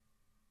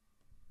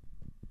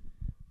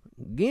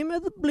Give me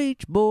the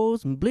bleach,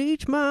 boys, and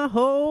bleach my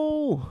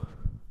hole.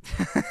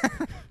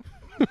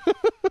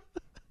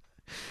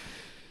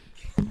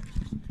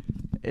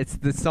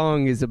 The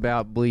song is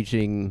about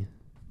bleaching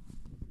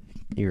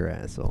your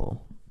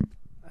asshole.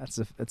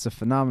 It's a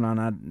phenomenon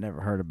I'd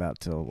never heard about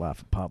till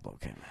Life of Pablo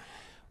came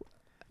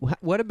out.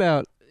 What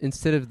about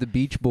instead of the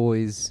Beach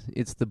Boys,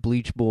 it's the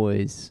Bleach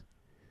Boys,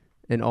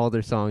 and all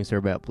their songs are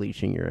about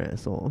bleaching your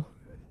asshole?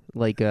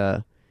 Like,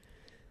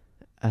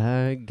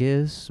 I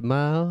guess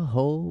my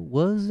hole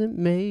wasn't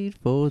made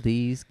for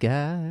these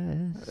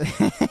guys.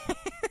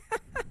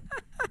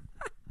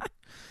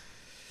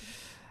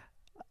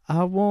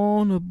 I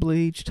want a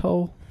bleached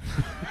hole.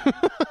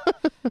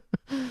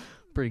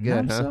 Pretty good,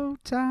 I'm huh? so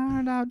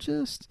tired, I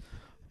just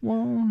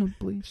want a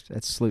bleached.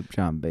 That's Sloop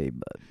John B,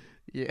 but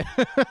Yeah.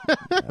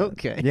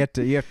 Okay. You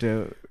have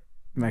to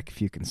make a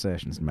few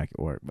concessions to make it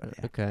work. But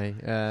yeah.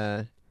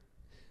 Okay.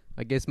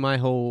 I guess my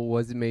hole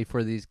wasn't made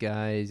for these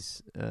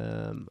guys.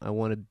 I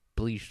want a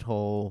bleached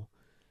hole.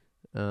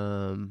 What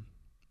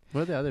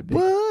are the other big?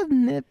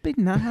 Wouldn't it be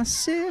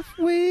nice if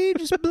we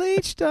just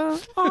bleached all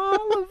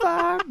of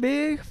our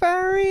big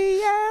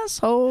furry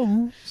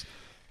assholes?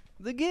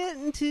 They're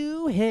getting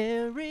too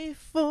hairy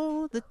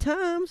for the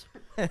times.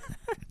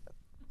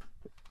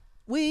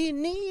 We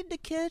need to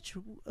catch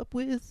up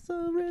with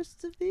the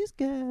rest of these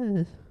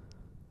guys.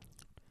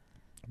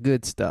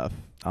 Good stuff.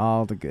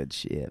 All the good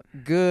shit.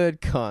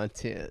 Good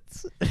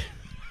content.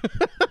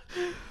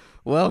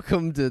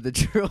 Welcome to the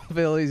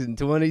Trillbillies in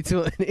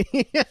 2020.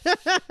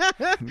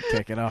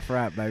 Kick it off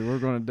right, baby.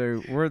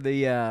 We're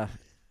the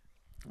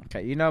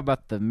okay, you know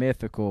about the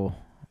mythical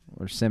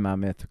or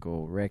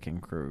semi-mythical Wrecking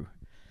Crew,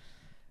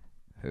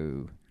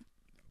 who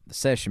the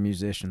session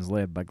musicians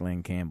led by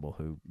Glenn Campbell,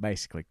 who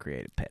basically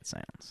created Pet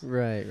Sounds.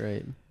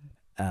 Right.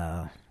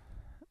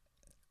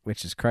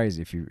 Which is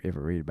crazy if you ever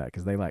read about it,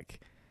 because they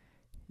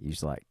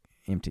use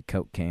empty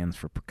Coke cans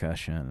for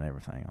percussion and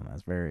everything on that.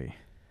 It's very,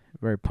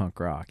 very punk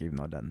rock, even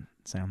though it doesn't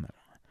sound that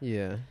way.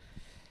 Yeah.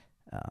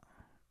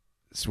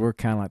 So we're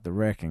kind of like the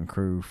Wrecking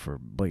Crew for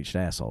bleached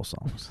asshole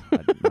songs,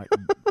 like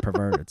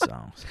perverted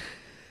songs.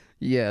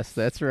 Yes,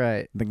 that's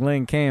right. The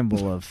Glenn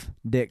Campbell of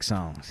dick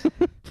songs.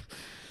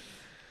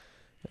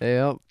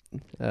 Yep.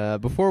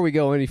 Before we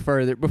go any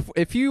further,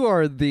 if you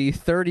are the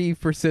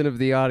 30% of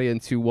the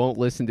audience who won't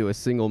listen to a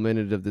single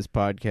minute of this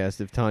podcast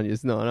if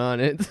Tanya's not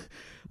on it,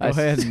 Go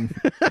ahead and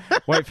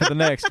wait for the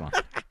next one.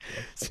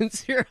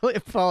 Sincerely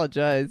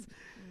apologize.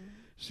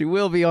 She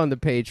will be on the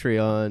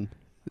Patreon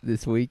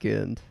this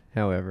weekend,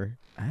 however.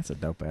 That's a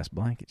dope-ass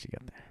blanket you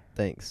got there.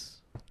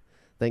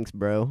 Thanks,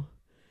 bro.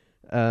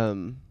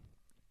 What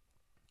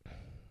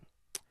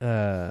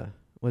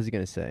was he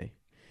going to say?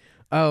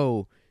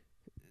 Oh,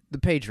 the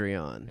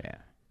Patreon. Yeah.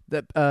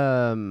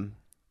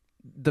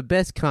 The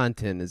best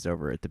content is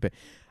over at the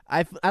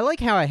I like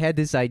how I had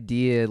this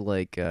idea,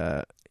 like,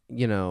 we're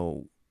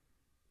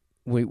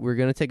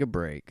going to take a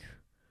break,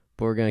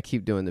 but we're going to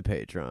keep doing the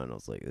Patreon. I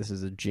was like, this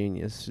is a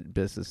genius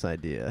business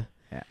idea.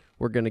 Yeah.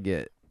 We're going to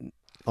get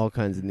all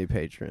kinds of new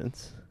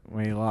patrons.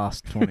 We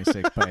lost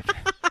 26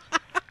 patrons.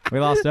 We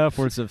lost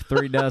upwards of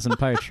 3 dozen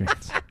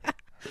patrons.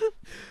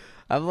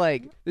 I'm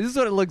like, this is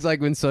what it looks like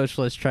when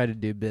socialists try to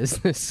do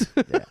business.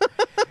 Yeah.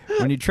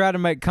 When you try to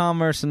make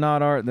commerce and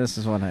not art, this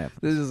is what happens.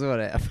 This is what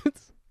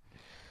happens.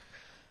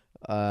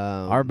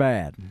 Our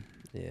bad.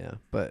 Yeah,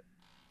 but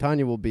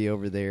Tanya will be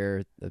over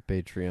there at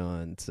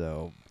Patreon,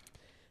 so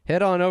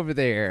head on over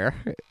there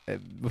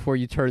before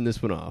you turn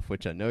this one off,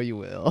 which I know you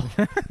will.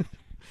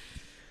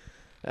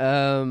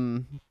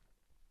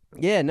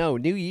 Yeah, no,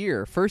 new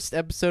year. First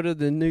episode of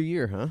the new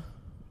year, huh?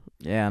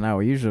 Yeah, no,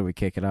 usually we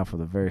kick it off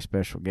with a very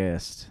special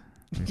guest.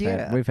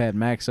 We've had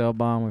Max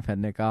Elbaum, we've had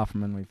Nick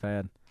Offerman, we've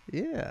had...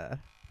 Yeah.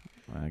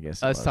 Well, I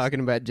guess us talking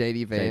about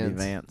J.D. Vance. J.D.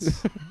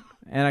 Vance.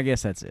 And I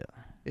guess that's it.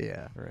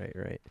 Yeah,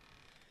 right.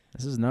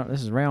 This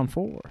is round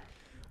 4.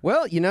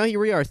 Well, here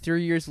we are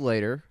 3 years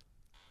later.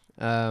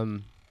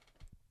 Damn,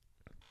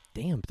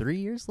 3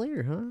 years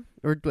later, huh?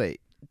 Or wait,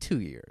 2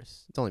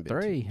 years. It's only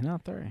been 3,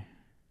 not 3.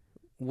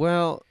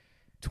 Well,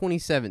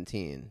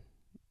 2017.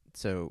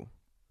 So,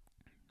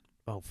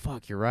 oh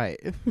fuck, you're right.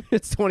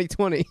 It's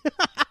 2020.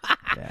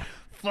 Yeah.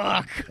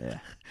 Fuck. Yeah.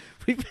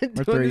 We're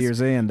We're doing 3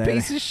 years in, Daddy.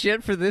 piece of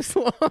shit for this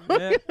long.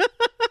 Yeah.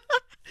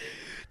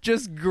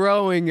 Just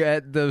growing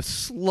at the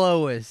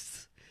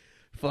slowest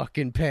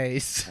fucking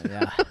pace.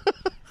 Yeah.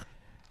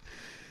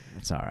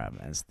 It's all right,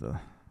 man.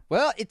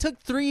 Well, it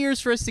took 3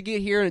 years for us to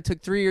get here, and it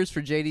took 3 years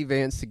for J.D.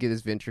 Vance to get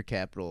his venture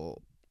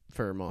capital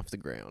firm off the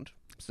ground.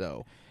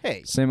 So,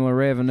 hey. Similar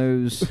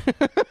revenues.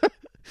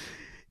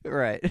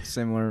 Right.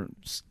 Similar,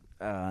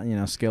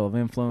 scale of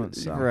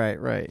influence. So.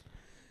 Right.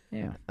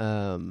 Yeah.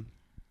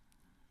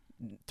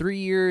 3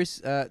 years.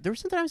 There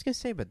was something I was going to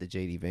say about the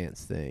J.D.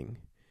 Vance thing.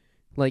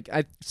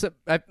 I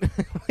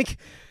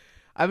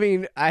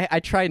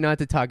try not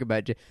to talk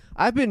about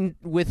I've been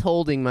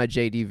withholding my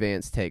J.D.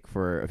 Vance take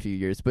for a few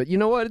years, but you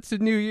know what? It's a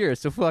new year,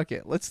 so fuck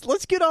it.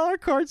 Let's get all our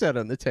cards out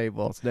on the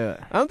table. Let's do it.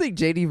 I don't think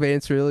J.D.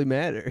 Vance really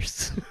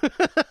matters.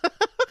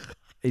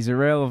 He's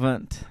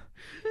irrelevant.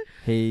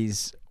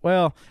 He's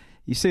Well,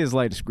 you see his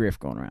latest grift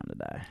going around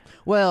today.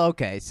 Well,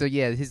 okay, so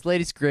yeah, his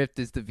latest grift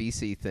is the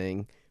VC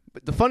thing.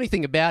 But the funny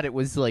thing about it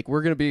was, like,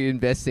 we're going to be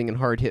investing in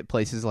hard-hit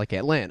places like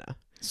Atlanta.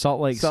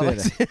 Salt Lake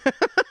City.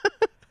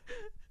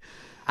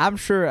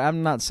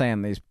 I'm not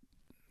saying these...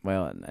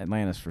 Well,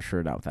 Atlanta's for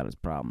sure not without its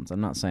problems.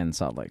 I'm not saying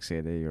Salt Lake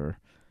City or...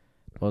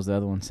 What was the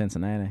other one?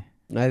 Cincinnati?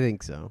 I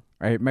think so.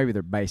 Or maybe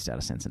they're based out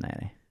of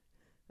Cincinnati.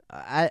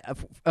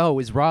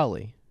 It's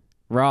Raleigh.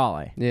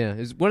 Raleigh. Yeah,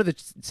 it's one of the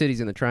cities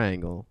in the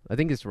Triangle. I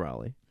think it's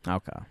Raleigh.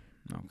 Okay.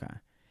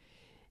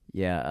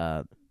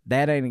 Yeah,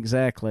 that ain't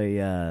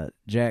exactly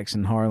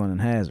Jackson, Harlan,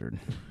 and Hazard.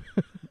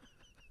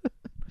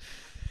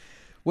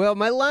 Well,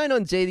 my line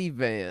on J.D.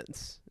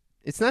 Vance,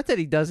 it's not that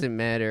he doesn't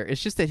matter.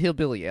 It's just that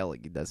Hillbilly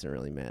Elegy doesn't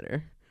really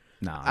matter.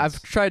 No,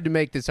 I've tried to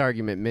make this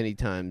argument many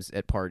times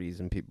at parties,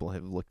 and people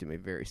have looked at me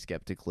very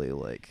skeptically,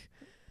 like,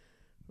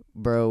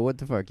 bro, what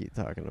the fuck are you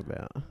talking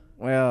about?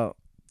 Well,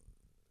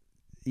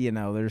 you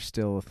know,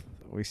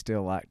 we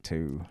still like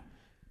to...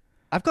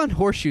 I've gone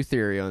horseshoe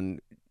theory on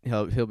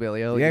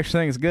Hillbilly Elegy. You actually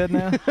think it's good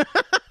now?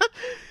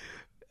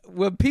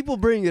 When people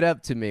bring it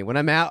up to me, when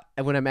I'm out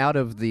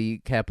of the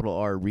capital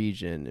R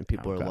region, and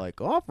people are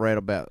like, "Oh, I've read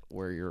about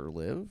where you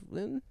live,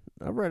 then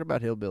I've read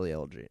about Hillbilly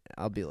Elegy,"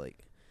 I'll be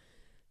like,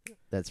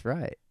 "That's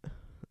right,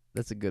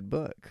 that's a good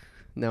book."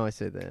 Now I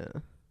say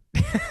that.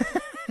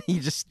 You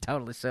just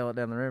totally sell it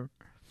down the river.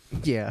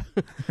 Yeah.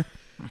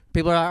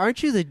 People are like,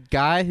 "Aren't you the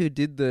guy who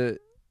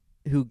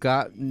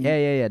got?"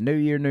 Yeah. New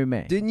year, new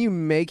me. Didn't you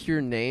make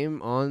your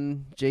name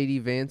on J.D.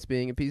 Vance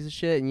being a piece of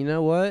shit? And you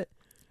know what?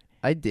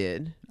 I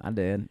did.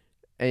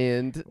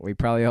 And we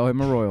probably owe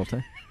him a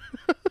royalty.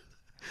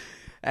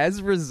 As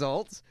a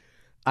result,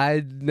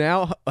 I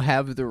now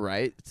have the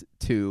right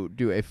to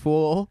do a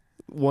full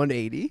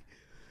 180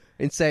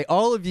 and say,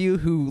 all of you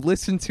who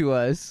listened to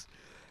us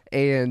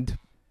and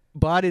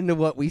bought into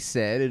what we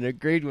said and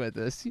agreed with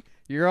us,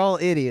 you're all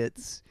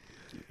idiots.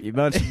 You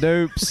bunch of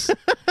dupes.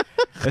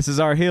 This is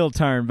our heel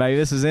turn, baby.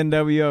 This is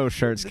NWO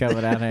shirts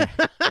coming out here.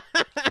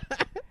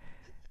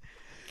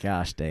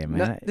 Gosh damn, man.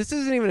 No, this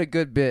isn't even a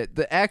good bit.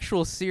 The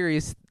actual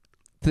serious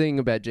thing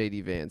about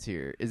J.D. Vance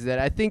here is that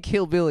I think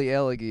Hillbilly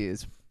Elegy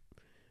is...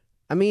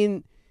 I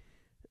mean,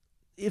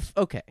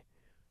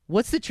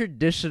 what's the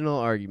traditional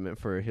argument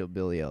for a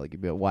Hillbilly Elegy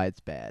about why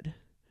it's bad?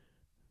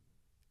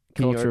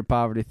 Culture of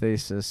Poverty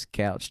thesis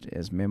couched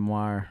as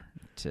memoir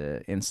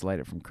to insulate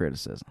it from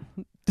criticism.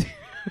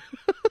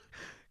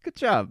 Good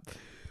job.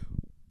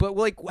 But,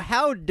 like,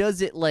 how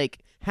does it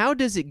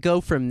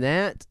go from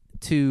that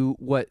to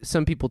what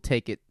some people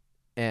take it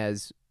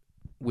as,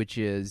 which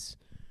is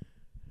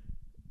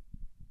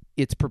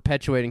it's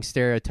perpetuating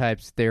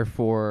stereotypes,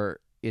 therefore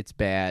it's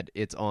bad.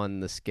 It's on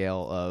the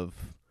scale of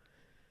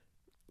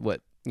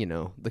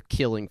the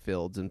killing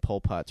fields in Pol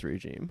Pot's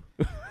regime.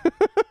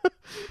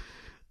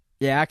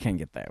 Yeah, I can't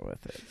get that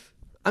with it.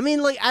 I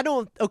mean, like,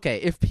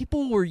 if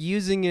people were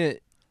using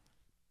it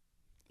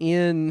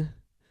in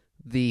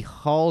the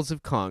halls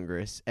of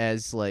Congress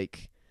as,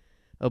 like,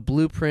 a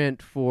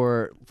blueprint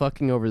for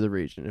fucking over the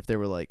region, if they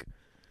were like,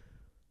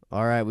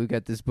 all right, we've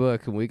got this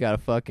book and we gotta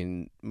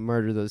fucking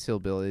murder those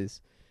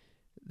hillbillies,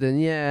 then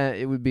yeah,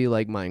 it would be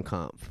like Mein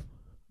Kampf.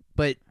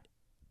 But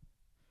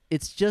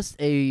it's just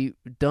a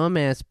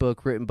dumbass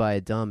book written by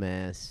a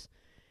dumbass.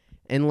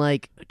 And,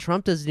 like,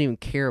 Trump doesn't even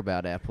care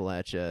about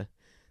Appalachia.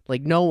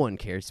 Like, no one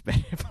cares about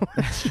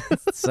Appalachia.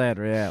 That's the sad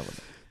reality.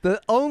 The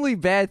only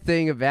bad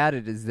thing about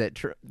it is that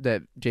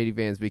that J.D.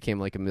 Vance became,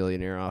 like, a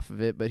millionaire off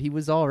of it, but he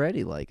was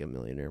already, like, a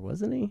millionaire,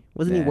 wasn't he?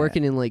 Wasn't he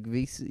working in, like,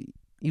 VC?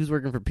 He was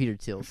working for Peter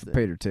Thiel still.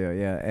 Peter Thiel,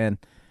 yeah. And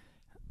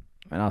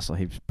also,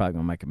 he's probably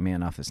going to make a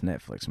million off this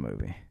Netflix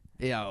movie.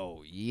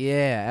 Oh,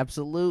 yeah,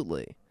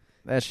 absolutely.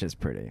 That shit's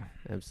pretty.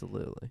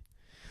 Absolutely.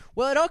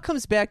 Well, it all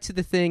comes back to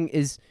the thing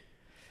is,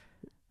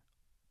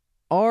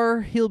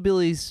 are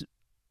hillbillies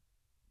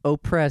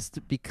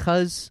oppressed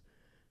because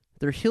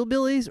they're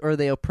hillbillies, or are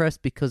they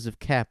oppressed because of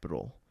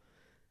capital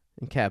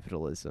and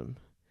capitalism?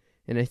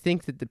 And I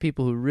think that the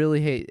people who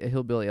really hate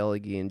Hillbilly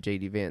Elegy and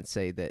J.D. Vance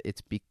say that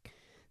it's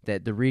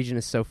that the region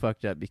is so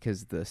fucked up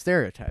because the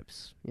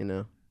stereotypes,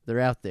 they're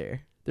out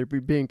there. They're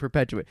being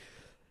perpetuated.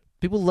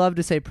 People love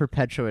to say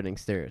perpetuating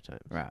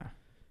stereotypes. Right.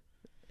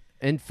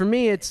 And for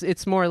me,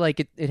 it's more like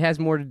it has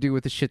more to do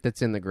with the shit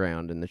that's in the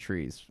ground and the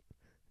trees.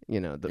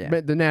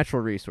 The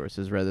natural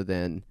resources rather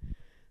than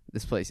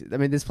this place. I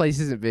mean, this place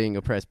isn't being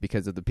oppressed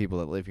because of the people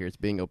that live here. It's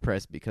being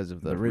oppressed because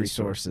of the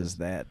resources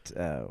that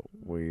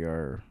we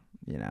are,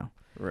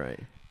 right,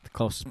 the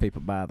closest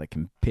people by that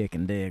can pick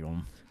and dig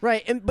them.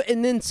 Right,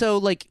 and then so,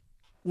 like,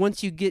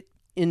 once you get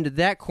into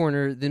that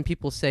corner, then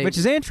people say... Which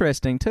is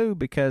interesting, too,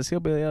 because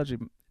Hillbilly Elegy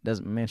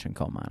doesn't mention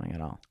coal mining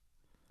at all.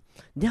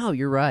 No,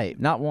 you're right.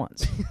 Not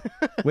once.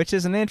 Which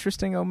is an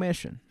interesting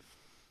omission.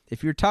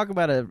 If you're talking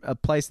about a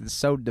place that's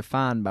so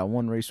defined by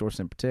one resource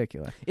in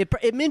particular.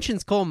 It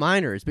mentions coal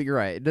miners, but you're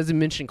right. It doesn't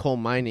mention coal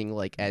mining,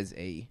 like, as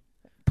a...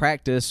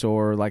 practice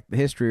or, like, the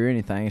history or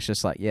anything. It's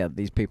just like, yeah,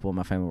 these people in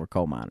my family were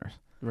coal miners.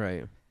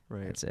 Right.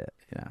 That's it,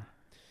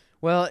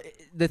 Well,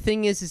 the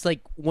thing is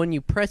like, when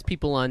you press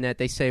people on that,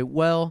 they say,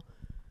 well,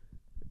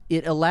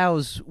 it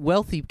allows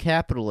wealthy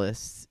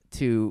capitalists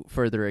to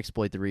further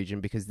exploit the region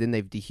because then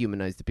they've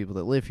dehumanized the people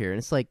that live here. And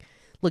it's like,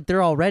 look,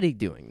 they're already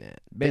doing that.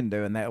 Been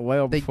doing that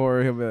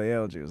before Hillbilly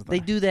Elegy was there.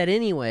 They do that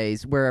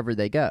anyways wherever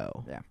they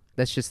go. Yeah.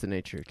 That's just the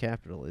nature of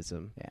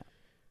capitalism. Yeah.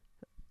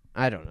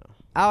 I don't know.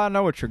 I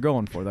know what you're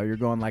going for, though. You're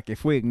going like,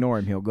 if we ignore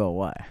him, he'll go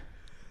away.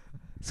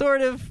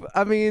 Sort of.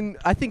 I mean,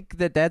 I think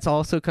that's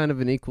also kind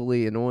of an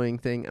equally annoying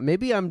thing.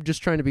 Maybe I'm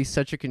just trying to be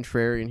such a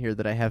contrarian here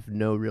that I have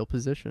no real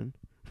position.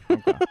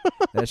 Okay.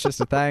 That's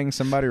just a thing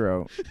somebody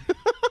wrote.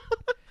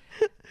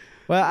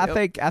 Well, I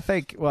think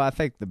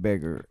the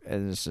bigger,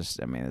 it's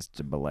just, I mean, it's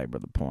to belabor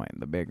the point.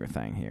 The bigger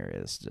thing here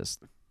is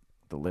just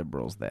the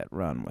liberals that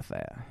run with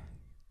that.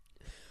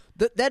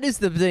 That is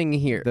the thing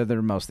here. They're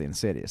the most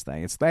insidious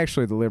thing. It's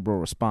actually the liberal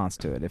response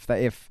to it.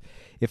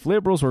 If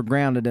liberals were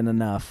grounded in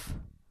enough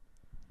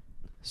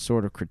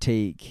sort of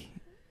critique,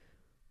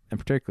 in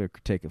particular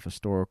critique of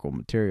historical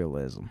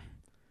materialism,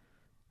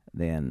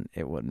 then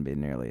it wouldn't be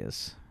nearly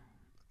as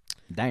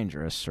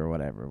dangerous or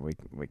whatever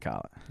we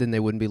call it. Then they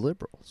wouldn't be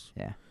liberals.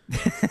 Yeah.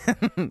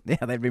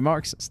 Yeah, they'd be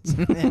Marxists.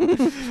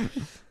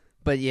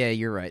 But yeah,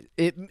 you're right.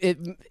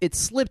 It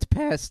slipped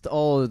past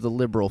all of the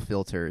liberal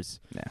filters.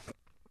 Yeah.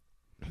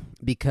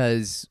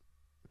 Because,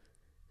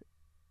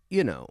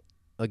 you know,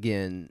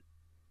 again,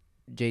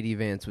 J.D.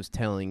 Vance was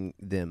telling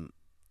them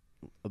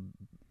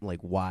like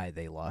why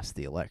they lost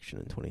the election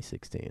in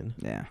 2016.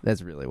 Yeah.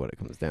 That's really what it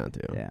comes down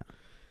to.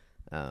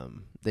 Yeah.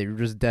 They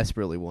just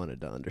desperately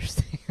wanted to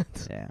understand.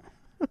 Yeah.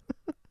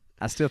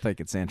 I still think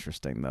it's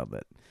interesting, though,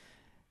 that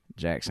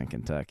Jackson,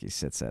 Kentucky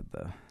sits at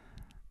the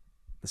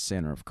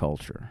center of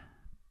culture.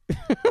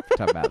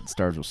 Talk about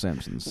Sturgill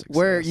Simpson's success.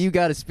 Where you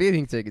got a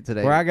speeding ticket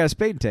today. Where I got a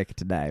speeding ticket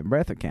today in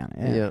Breathitt County.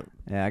 Yeah.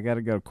 Yeah, I got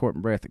to go to court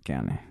in Breathitt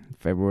County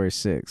February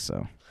 6th,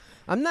 so.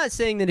 I'm not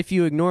saying that if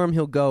you ignore him,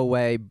 he'll go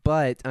away,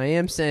 but I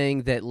am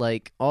saying that,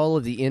 like, all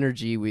of the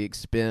energy we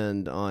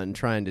expend on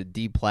trying to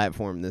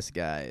deplatform this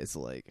guy is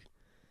like,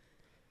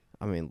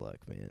 I mean, look,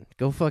 man,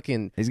 go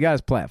fucking He's got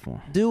his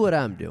platform. do what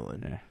I'm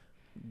doing. Yeah.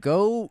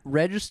 Go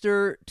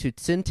register to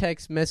send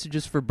text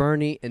messages for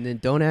Bernie, and then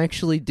don't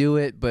actually do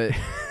it, but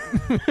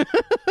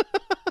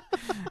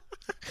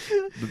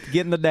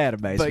Get in the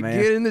database, but man.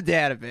 get in the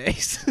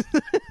database.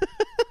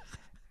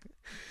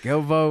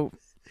 Go vote.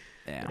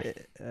 Yeah.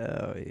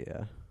 Oh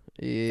yeah.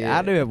 Yeah.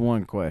 I do have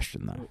one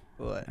question, though.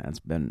 What?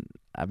 I've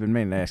been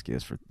meaning to ask you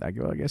this for, I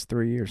guess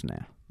 3 years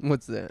now.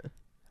 What's that?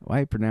 Why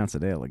you pronounce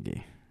it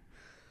elegy?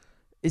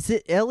 Is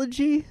it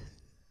elegy?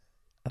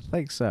 I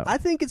think so. I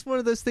think it's one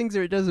of those things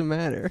where it doesn't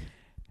matter.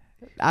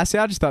 I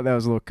just thought that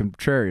was a little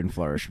contrarian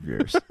flourish of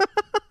yours.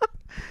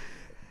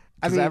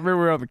 I remember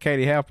we were on the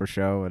Katie Halper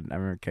show, and I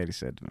remember Katie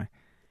said to me,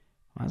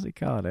 "Why does he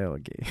call it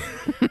elegy?"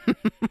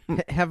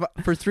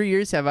 For 3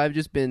 years, have I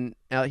just been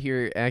out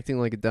here acting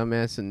like a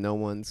dumbass and no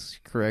one's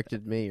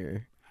corrected me?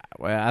 Or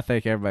Well, I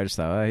think everybody just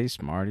thought, "Oh, he's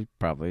smart. He's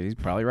probably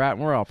right,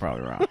 and we're all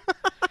probably wrong."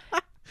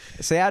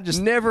 See, I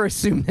just never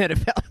assume that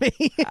about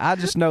me. I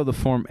just know the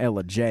form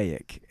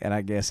elegiac, and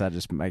I guess I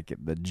just make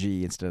it the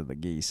G instead of the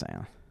G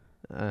sound.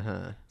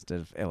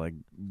 Instead of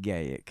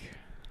elegaic.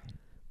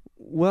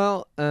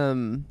 Well,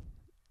 no,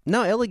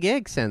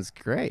 elegaic sounds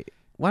great.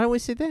 Why don't we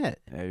say that?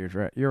 Yeah, you're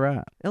right. You're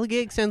right.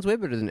 Elegaic sounds way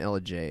better than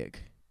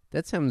elegiac.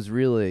 That sounds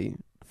really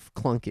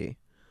clunky.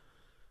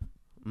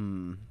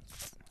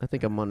 I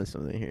think I'm onto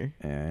something here.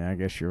 Yeah, I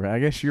guess you're right. I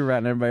guess you're right,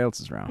 and everybody else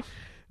is wrong.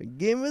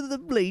 Give me the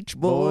bleach,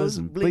 boys,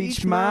 and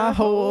bleach my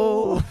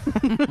hole.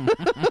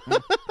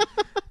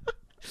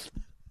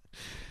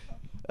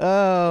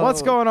 Oh,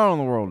 What's going on in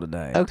the world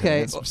today?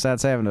 Okay.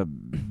 Besides having a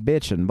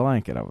bitchin'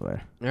 blanket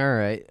over there. All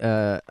right.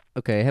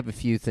 Okay, I have a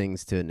few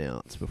things to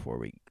announce before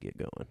we get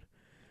going.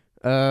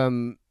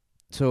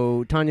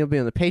 So Tanya will be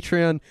on the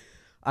Patreon.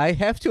 I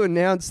have to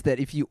announce that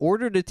if you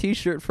ordered a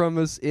T-shirt from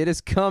us, it is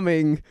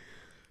coming.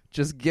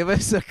 Just give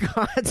us a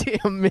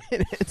goddamn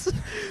minute.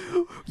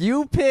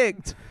 You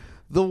picked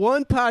the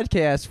one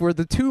podcast where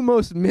the two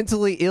most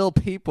mentally ill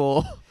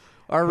people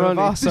are running.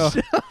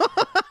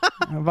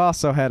 I've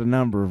also had a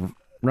number of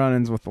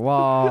run-ins with the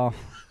law.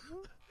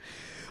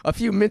 A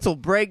few mental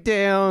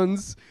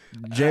breakdowns.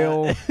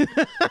 Jail.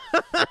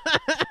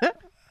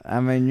 I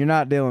mean, you're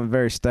not dealing with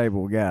very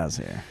stable guys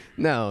here.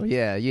 No,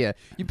 yeah.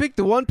 You picked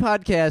the one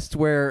podcast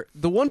where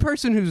the one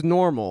person who's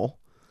normal,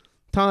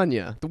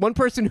 Tanya, the one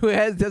person who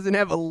doesn't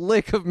have a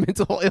lick of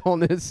mental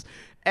illness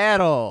at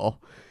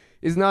all,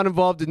 is not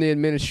involved in the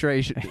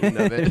administration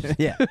of it.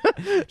 Yeah.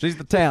 She's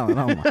the talent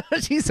only.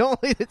 She's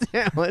only the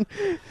talent.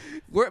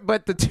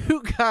 But the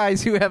two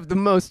guys who have the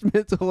most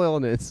mental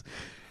illness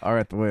are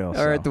at the wheel.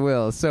 At the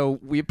wheel. So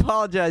we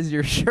apologize.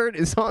 Your shirt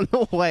is on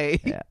the way.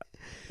 Yeah.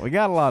 We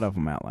got a lot of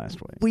them out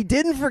last week. We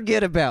didn't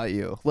forget about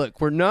you. Look,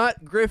 we're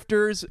not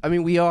grifters. I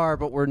mean, we are,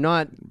 but we're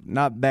not.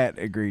 Not that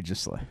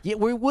egregiously. Yeah,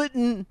 we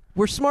wouldn't.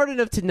 We're smart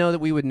enough to know that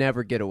we would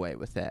never get away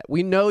with that.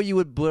 We know you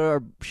would put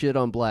our shit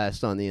on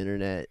blast on the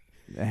internet.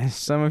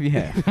 Some of you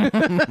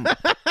have.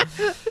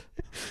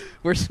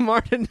 We're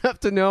smart enough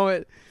to know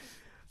it,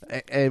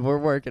 and we're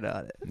working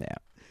on it. Yeah.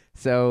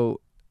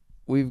 So,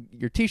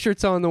 your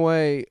T-shirt's on the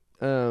way.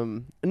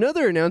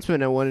 Another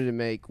announcement I wanted to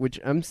make, which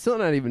I'm still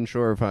not even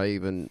sure if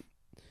I've been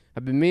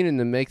meaning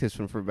to make this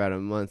one for about a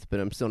month, but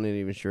I'm still not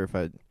even sure if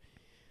I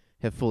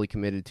have fully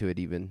committed to it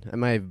even. I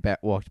might have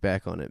walked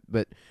back on it,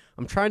 but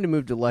I'm trying to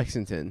move to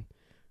Lexington,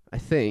 I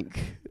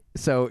think.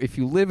 So if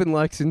you live in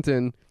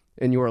Lexington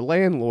and you're a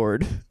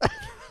landlord...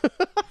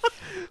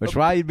 Which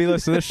why you'd be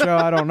listening to this show,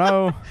 I don't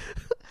know.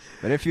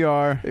 But if you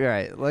are...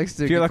 Right,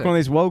 Lexington, if you're like one of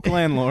these woke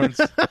landlords...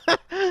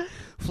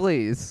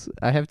 Please,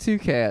 I have 2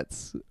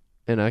 cats,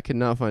 and I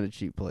cannot find a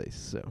cheap place.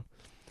 So,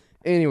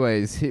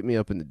 anyways, hit me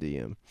up in the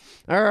DM.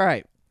 All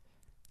right,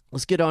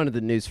 let's get on to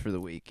the news for the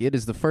week. It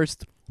is the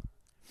first,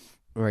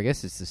 or I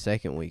guess it's the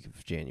second week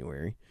of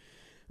January.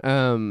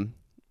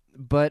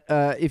 But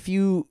if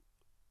you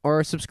are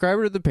a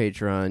subscriber to the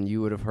Patreon,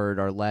 you would have heard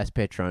our last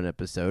Patreon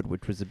episode,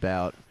 which was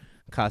about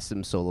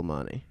Qasem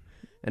Soleimani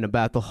and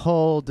about the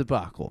whole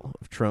debacle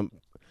of Trump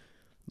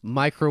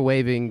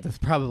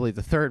microwaving probably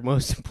the third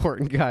most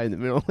important guy in the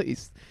Middle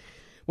East.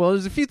 Well,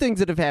 there's a few things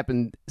that have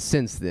happened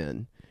since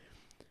then.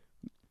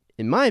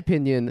 In my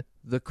opinion,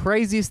 the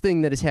craziest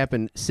thing that has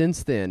happened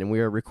since then, and we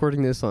are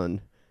recording this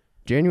on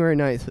January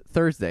 9th,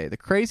 Thursday, the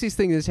craziest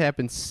thing that has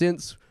happened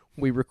since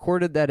we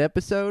recorded that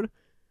episode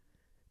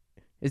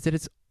is that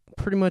it's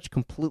pretty much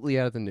completely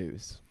out of the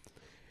news.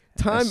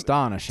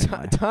 Astonishing.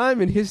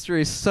 Time in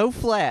history is so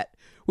flat.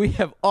 We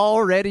have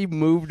already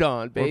moved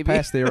on, baby. We're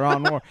past the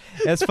Iran war.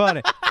 It's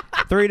funny.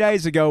 3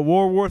 days ago,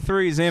 World War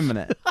III is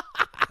imminent.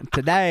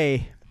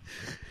 Today,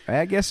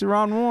 I guess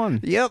Iran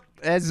won. Yep.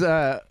 As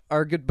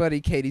our good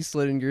buddy Katie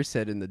Slidinger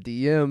said in the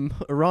DM,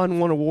 Iran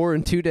won a war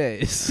in 2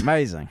 days.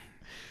 Amazing.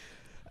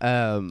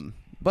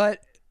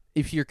 But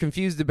if you're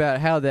confused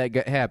about how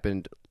that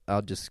happened,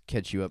 I'll just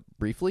catch you up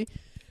briefly.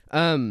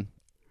 So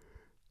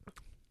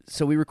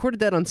we recorded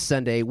that on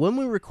Sunday. When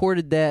we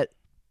recorded that,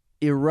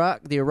 the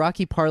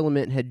Iraqi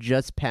parliament had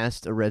just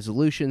passed a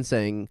resolution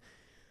saying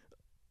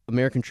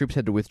American troops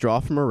had to withdraw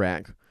from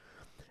Iraq.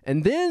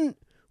 And then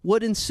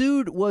what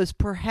ensued was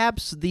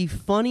perhaps the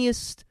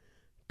funniest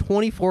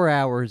 24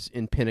 hours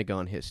in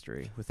Pentagon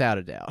history, without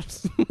a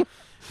doubt.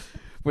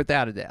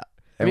 Without a doubt.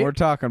 And we're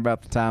talking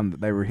about the time that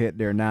they were hit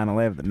during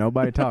 9/11 that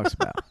nobody talks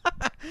about.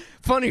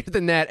 Funnier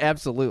than that,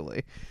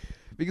 absolutely.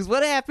 Because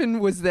what happened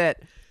was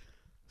that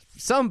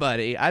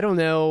somebody, I don't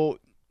know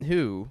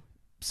who,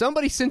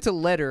 somebody sent a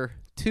letter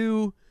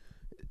to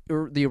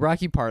the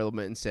Iraqi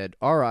parliament and said,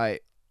 all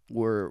right,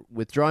 we're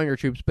withdrawing our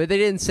troops. But they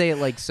didn't say it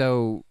like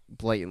so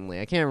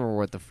blatantly. I can't remember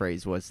what the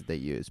phrase was that they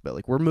used, but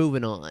like, we're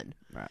moving on.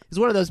 Right. It's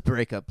one of those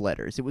breakup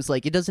letters. It was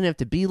like, it doesn't have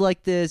to be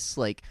like this.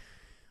 Like,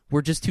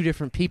 we're just 2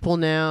 different people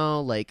now.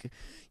 Like,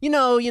 you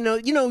know,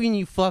 when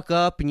you fuck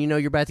up and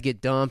you're about to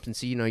get dumped, and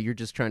so you're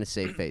just trying to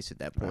save face at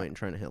that point and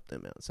trying to help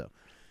them out. So,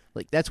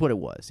 like, that's what it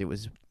was. It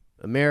was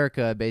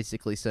America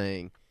basically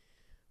saying,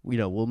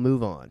 we'll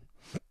move on.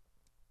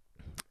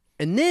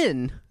 And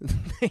then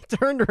they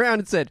turned around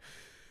and said,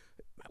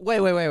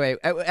 wait.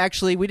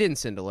 Actually, we didn't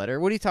send a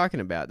letter. What are you talking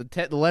about?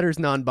 The letter's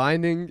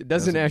non-binding. It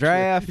doesn't actually...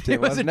 draft. It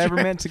was never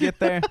meant to get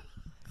there.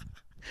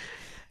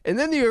 And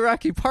then the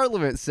Iraqi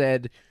parliament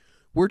said,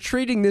 we're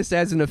treating this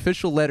as an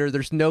official letter.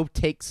 There's no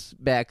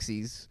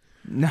takes-backsies.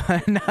 No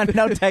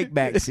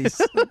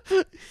take-backsies.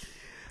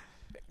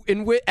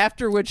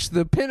 After which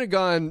the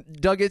Pentagon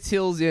dug its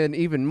heels in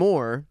even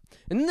more.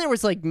 And then there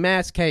was like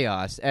mass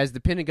chaos as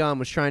the Pentagon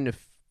was trying to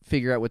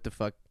figure out what the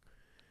fuck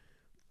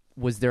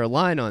was their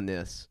line on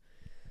this.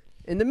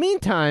 In the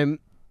meantime,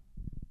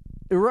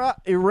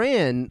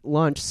 Iran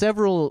launched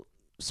several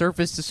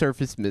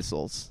surface-to-surface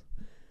missiles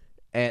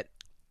at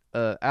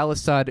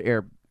Al-Assad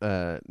Air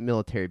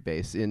military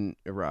base in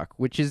Iraq,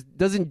 which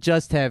doesn't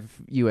just have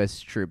U.S.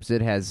 troops.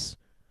 It has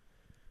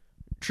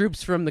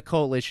troops from the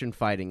coalition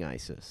fighting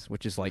ISIS,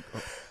 which is like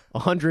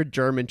 100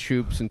 German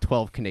troops and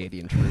 12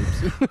 Canadian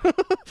troops.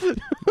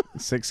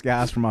 6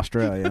 guys from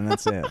Australia, and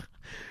that's it.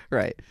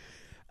 Right.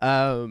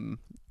 And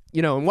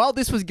while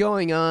this was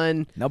going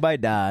on... Nobody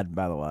died,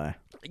 by the way.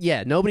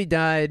 Yeah, nobody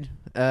died,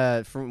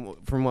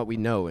 from what we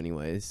know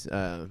anyways.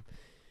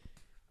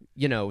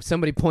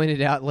 Somebody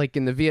pointed out, like,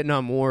 in the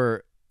Vietnam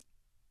War,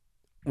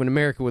 when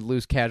America would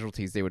lose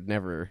casualties, they would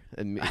never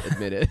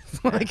admit it.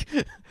 Like...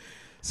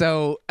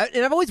 So,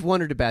 and I've always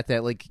wondered about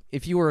that, like,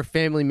 if you were a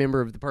family member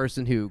of the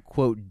person who,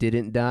 quote,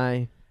 didn't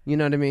die, you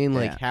know what I mean?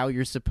 Like, how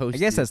you're supposed to... I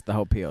guess that's the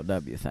whole POW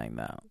thing,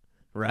 though.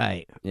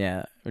 Right.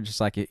 Yeah, or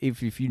just like,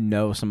 if you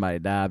know somebody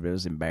died, but it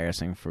was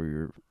embarrassing for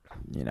your,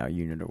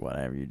 unit or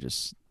whatever, you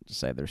just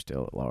say they're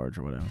still at large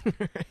or whatever.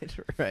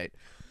 Right.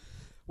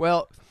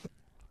 Well,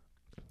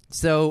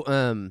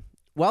 so,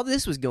 while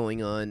this was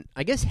going on,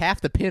 I guess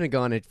half the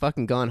Pentagon had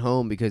fucking gone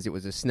home because it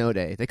was a snow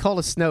day. They called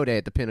a snow day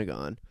at the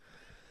Pentagon.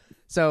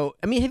 So,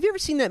 I mean, have you ever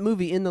seen that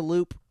movie In the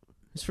Loop?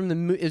 It's from the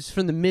mid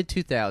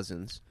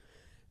 2000s.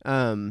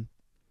 And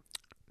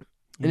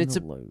it's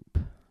Loop.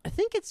 I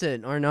think it's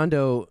an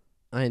Arnaldo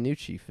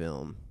Iannucci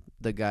film.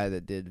 The guy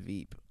that did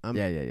Veep.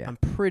 Yeah. I'm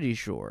pretty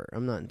sure.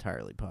 I'm not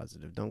entirely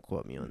positive. Don't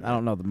quote me on that. I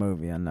don't know the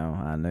movie. I know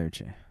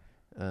Iannucci.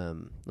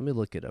 Let me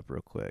look it up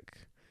real quick.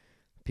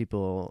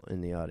 People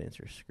in the audience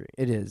are screaming.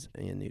 It is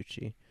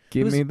Iannucci.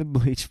 Give me the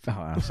bleach. Oh,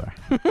 I'm sorry.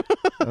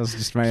 I was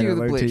just making Cue it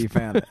the look till bleach. you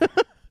found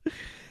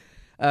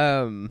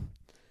it.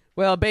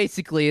 Well,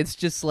 basically, it's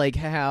just like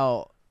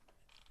how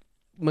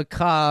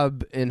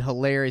macabre and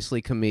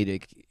hilariously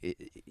comedic, it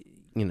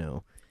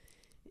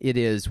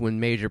is when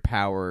major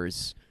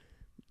powers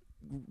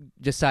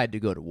decide to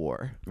go to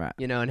war. Right.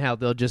 And how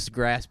they'll just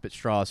grasp at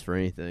straws for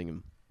anything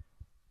and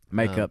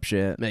Make up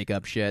shit.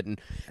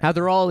 and how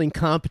they're all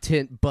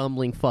incompetent,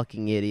 bumbling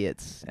fucking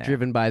idiots Yeah.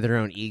 driven by their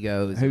own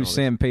egos. Who and all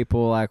send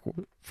people like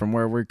from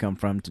where we come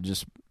from to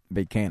just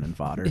be cannon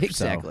fodder. this.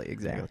 Exactly.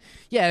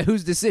 Yeah,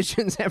 whose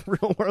decisions have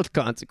real world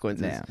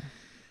consequences.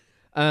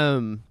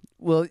 Yeah.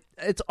 Well,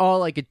 it's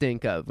all I could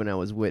think of when I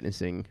was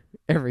witnessing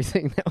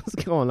everything that was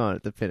going on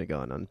at the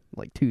Pentagon on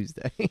like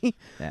Tuesday.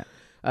 Yeah.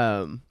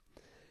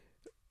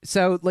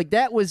 So like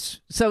that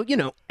was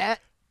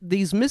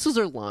these missiles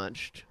are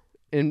launched,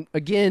 and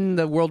again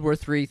the World War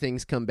III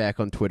things come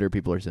back on Twitter.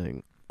 People are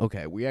saying,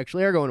 "Okay, we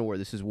actually are going to war.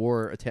 This is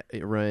war.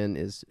 Iran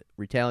is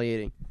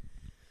retaliating."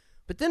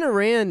 But then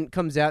Iran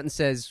comes out and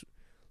says,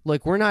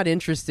 "Look, we're not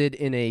interested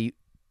in a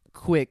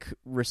quick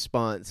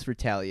response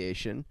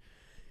retaliation.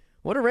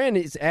 What Iran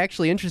is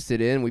actually interested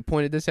in," we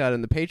pointed this out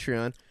on the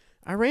Patreon,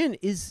 Iran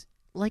is,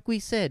 like we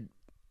said,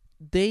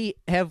 they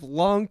have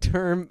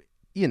long-term,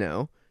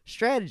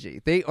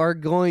 strategy. They are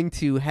going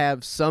to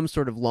have some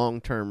sort of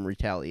long-term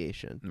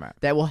retaliation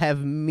that will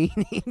have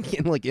meaning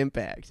and like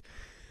impact.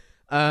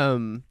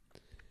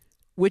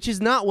 Which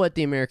is not what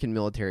the American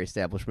military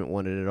establishment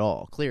wanted at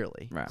all,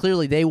 clearly. Right.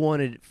 Clearly they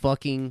wanted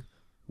fucking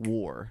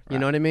war. You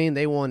know what I mean?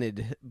 They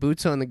wanted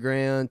boots on the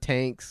ground,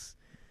 tanks,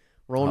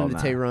 rolling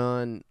into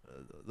Tehran,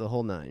 the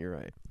whole nine, you're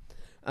right.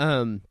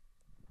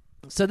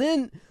 So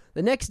then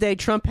the next day,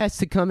 Trump has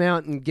to come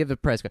out and give a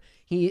press conference.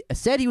 He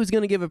said he was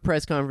going to give a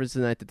press conference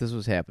the night that this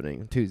was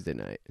happening, Tuesday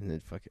night, and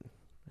then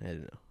I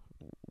don't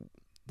know,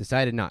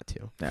 decided not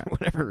to, for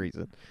whatever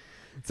reason.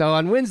 So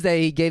on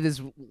Wednesday, he gave this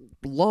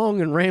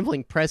long and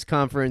rambling press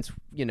conference,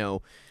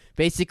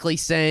 basically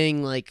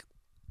saying, like,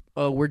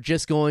 oh, we're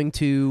just going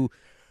to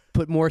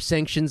put more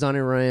sanctions on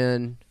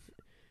Iran,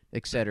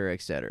 et cetera,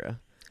 et cetera.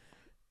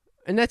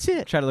 And that's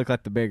it. Try to look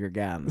like the bigger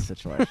guy in the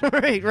situation.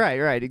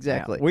 Right,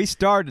 exactly. Yeah, we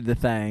started the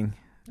thing.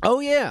 Oh,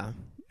 yeah.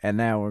 And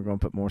now we're going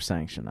to put more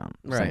sanctions on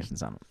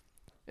it.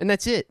 And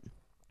that's it.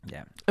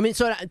 Yeah. I mean,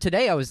 so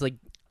today I was like,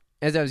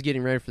 as I was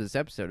getting ready for this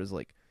episode, I was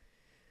like,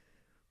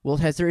 well,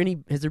 has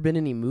there been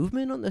any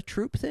movement on the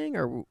troop thing?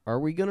 Are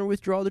we going to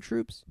withdraw the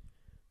troops?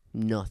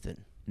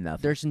 Nothing.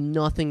 There's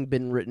nothing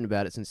been written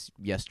about it since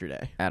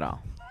yesterday. At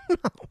all.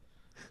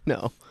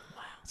 No.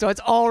 So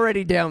it's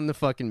already down the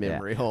fucking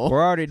memory hole.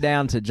 We're already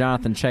down to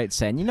Jonathan Chait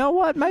saying, you know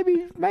what,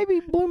 maybe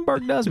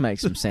Bloomberg does make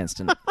some sense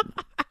to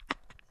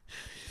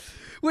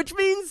Which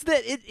means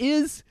that it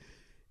is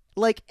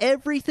like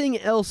everything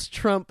else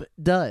Trump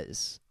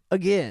does.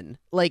 Again,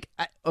 like,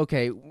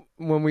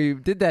 when we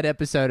did that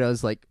episode, I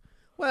was like,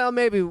 well,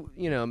 maybe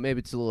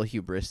it's a little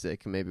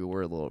hubristic. Maybe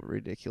we're a little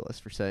ridiculous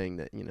for saying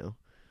that,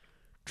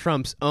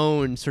 Trump's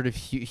own sort of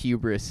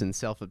hubris and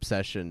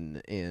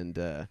self-obsession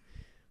and,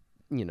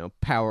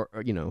 power,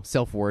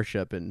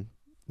 self-worship and,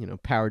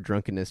 power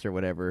drunkenness or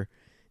whatever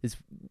is,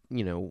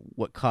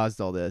 what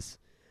caused all this.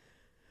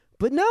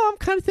 But no, I'm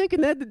kind of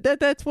thinking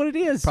that's what it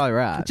is. Probably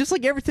right. Just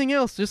like everything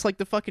else, just like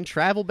the fucking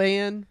travel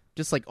ban,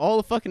 just like all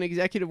the fucking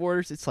executive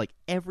orders, it's like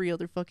every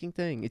other fucking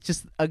thing. It's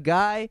just a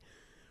guy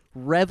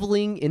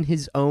reveling in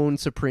his own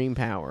supreme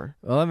power.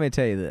 Well, let me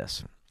tell you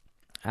this.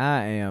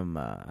 I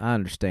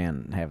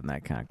understand having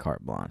that kind of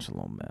carte blanche a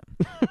little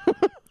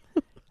bit.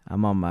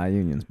 I'm on my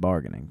union's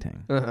bargaining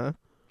team. Uh-huh.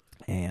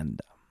 And,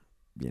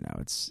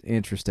 it's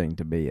interesting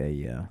to be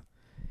a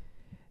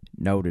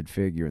noted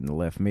figure in the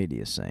left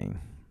media scene.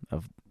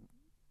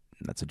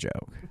 That's a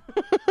joke.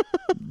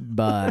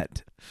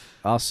 But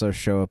also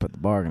show up at the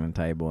bargaining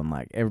table and,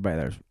 like, everybody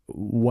there's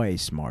way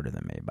smarter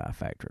than me by a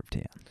factor of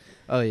 10.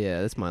 Oh,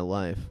 yeah, that's my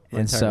life.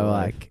 And so,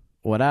 like,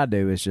 what I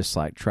do is just,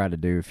 like, try to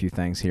do a few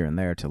things here and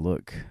there to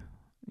look,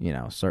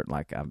 certain,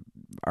 like, I've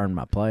earned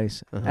my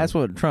place. Uh-huh. That's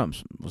what Trump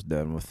was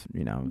doing with,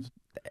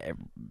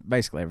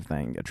 basically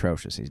everything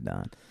atrocious he's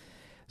done.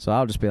 So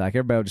I'll just be like,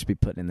 everybody will just be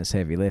putting in this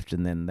heavy lift,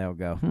 and then they'll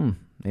go,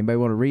 anybody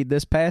want to read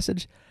this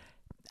passage?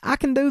 I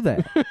can do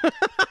that.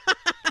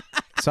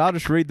 So I'll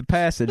just read the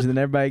passage, and then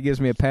everybody gives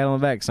me a pat on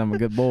the back because I'm a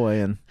good boy.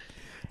 And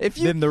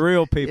then the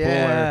real people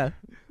are,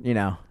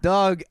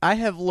 Dog,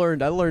 I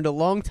learned a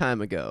long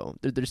time ago,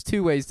 there's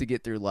two ways to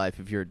get through life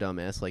if you're a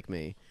dumbass like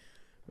me.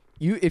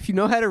 If you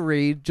know how to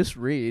read, just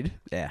read.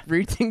 Yeah.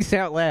 Read things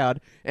out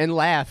loud and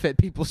laugh at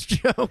people's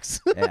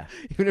jokes. Yeah.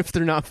 Even if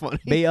they're not funny.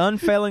 Be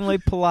unfailingly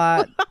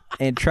polite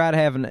and try to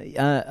have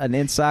an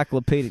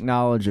encyclopedic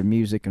knowledge of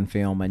music and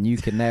film, and you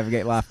can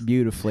navigate life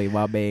beautifully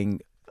while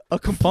being a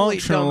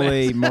complete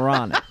functionally dumbass.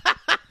 moronic.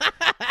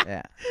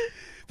 Yeah.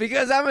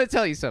 Because I'm going to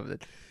tell you something.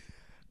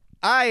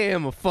 I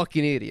am a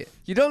fucking idiot.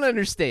 You don't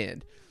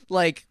understand.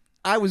 Like,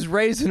 I was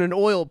raised in an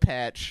oil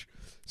patch.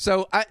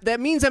 So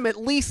that means I'm at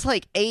least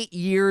like 8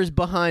 years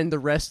behind the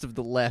rest of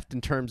the left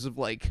in terms of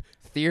like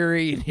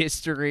theory and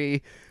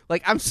history.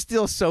 Like, I'm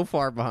still so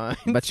far behind.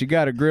 But you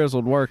got a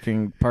grizzled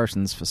working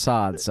person's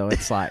facade, so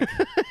it's like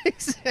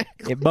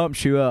Exactly. it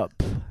bumps you up,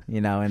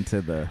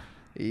 into the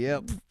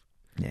Yep.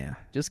 yeah.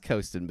 Just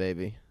coasting,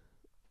 baby.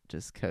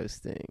 Just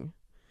coasting.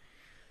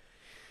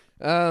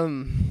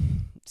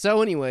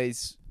 So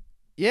anyways,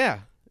 yeah.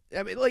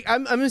 I mean, like,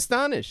 I'm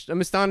astonished.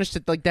 I'm astonished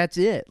that, like, that's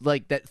it.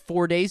 Like, that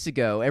 4 days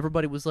ago,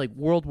 everybody was like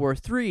World War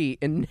III,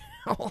 and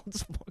now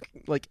it's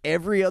fucking, like,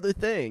 every other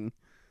thing.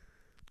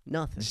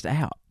 Nothing. Just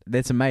out.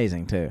 That's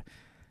amazing too.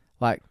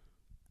 Like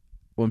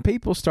when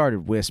people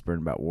started whispering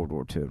about World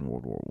War II and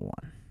World War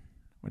One,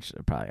 which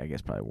I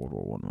guess World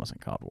War One wasn't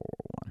called World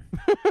War One.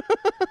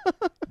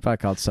 Probably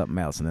called something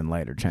else, and then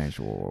later changed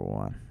to World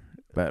War One.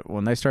 But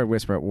when they started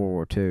whispering about World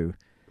War II,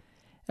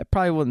 that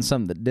probably wasn't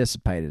something that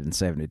dissipated in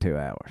 72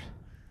 hours.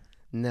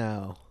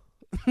 No.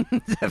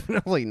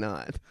 Definitely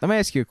not. Let me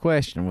ask you a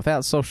question.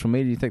 Without social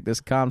media, you think this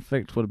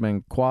conflict would have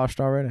been quashed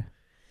already?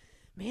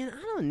 Man,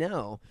 I don't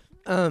know.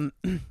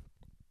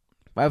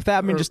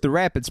 Just the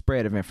rapid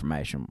spread of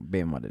information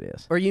being what it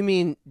is. Or do you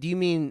mean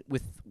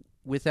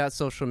without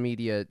social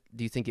media,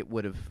 do you think it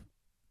would have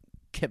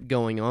kept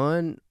going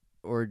on?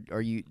 Or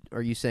are you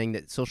saying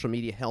that social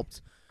media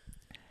helped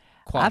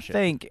quash it? I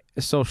think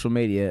social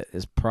media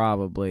is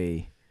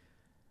probably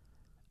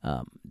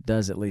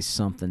does at least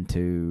something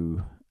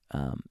to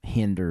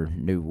hinder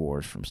new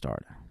wars from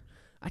starting.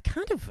 I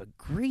kind of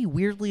agree,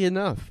 weirdly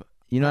enough.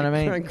 You know what I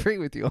mean? I agree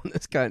with you on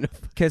this kind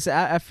of. Because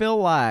I feel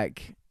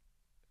like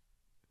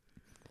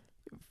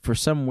for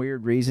some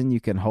weird reason you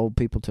can hold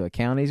people to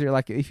account easier.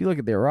 Like if you look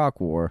at the Iraq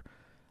War,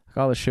 like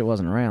all this shit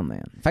wasn't around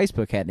then.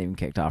 Facebook hadn't even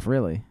kicked off,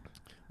 really.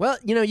 Well,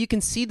 you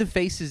can see the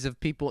faces of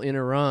people in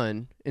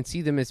Iran and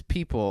see them as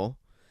people.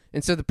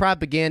 And so the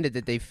propaganda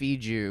that they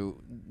feed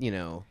you,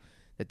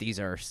 that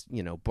these are,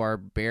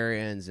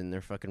 barbarians and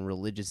they're fucking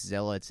religious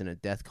zealots and a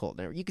death cult.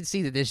 You can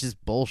see that this is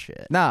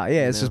bullshit. No,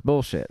 yeah, it's just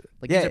bullshit.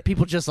 Like, these are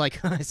people just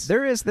like us.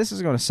 This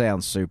is going to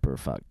sound super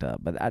fucked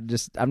up, but I'm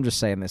just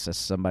saying this as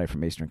somebody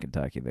from Eastern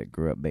Kentucky that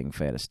grew up being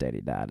fed a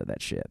steady diet of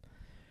that shit.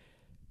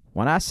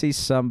 When I see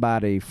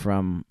somebody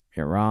from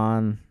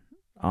Iran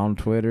on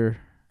Twitter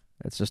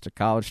that's just a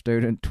college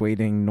student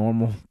tweeting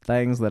normal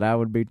things that I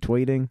would be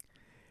tweeting,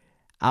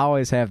 I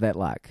always have that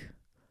like,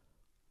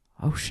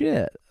 oh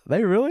shit,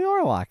 they really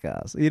are like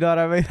us. You know what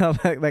I mean?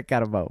 That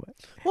kind of moment.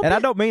 Well, and I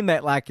don't mean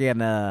that like in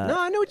a no,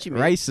 I know what you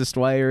mean. Racist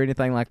way or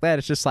anything like that.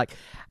 It's just like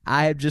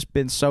I have just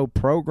been so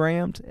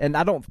programmed, and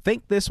I don't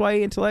think this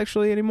way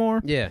intellectually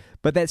anymore. Yeah.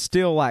 But that's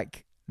still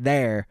like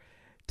there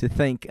to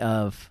think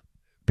of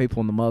people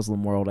in the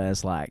Muslim world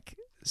as like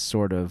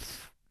sort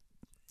of,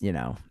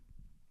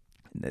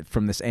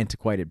 from this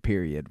antiquated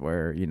period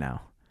where,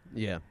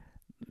 yeah,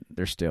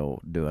 they're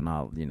still doing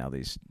all,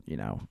 these,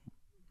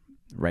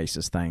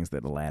 racist things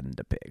that Aladdin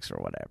depicts or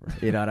whatever.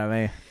 You know what I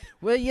mean?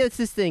 Well, yeah, it's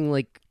this thing,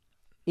 like,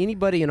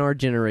 anybody in our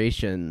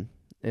generation,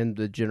 and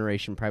the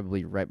generation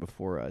probably right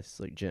before us,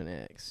 like Gen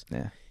X,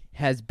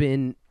 has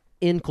been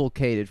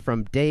inculcated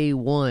from day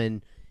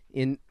one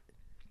in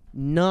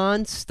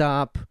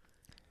non-stop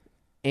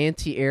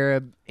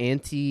anti-Arab,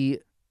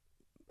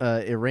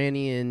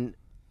 anti-Iranian,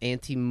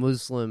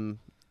 anti-Muslim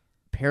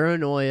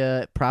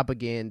paranoia,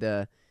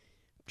 propaganda,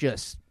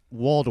 just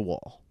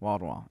wall-to-wall.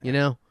 Wall-to-wall.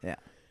 Yeah. Yeah.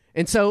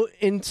 And so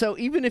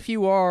even if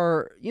you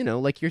are,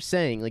 like you're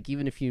saying, like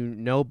even if you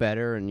know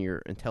better and you're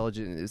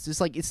intelligent, it's just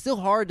like it's still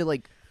hard to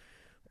like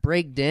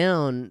break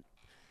down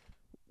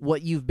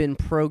what you've been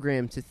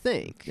programmed to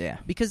think. Yeah.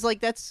 Because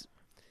like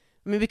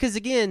because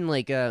again,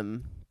 like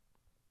let's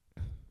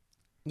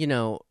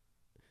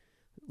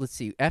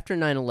see, after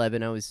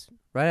 9/11,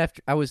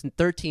 I was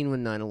 13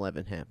 when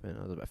 9/11 happened.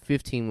 I was about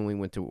 15 when we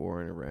went to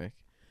war in Iraq.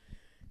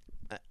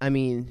 I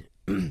mean,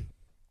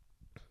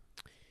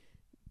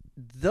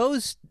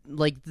 those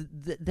like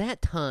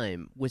that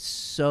time was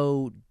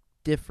so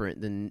different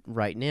than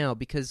right now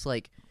because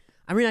like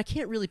I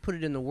can't really put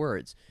it into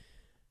words.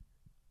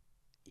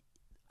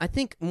 I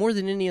think more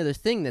than any other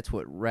thing that's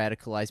what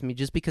radicalized me,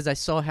 just because I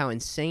saw how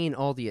insane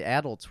all the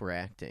adults were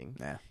acting.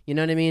 Yeah. You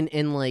know what I mean?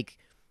 And like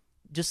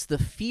just the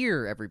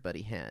fear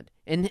everybody had.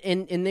 And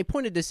they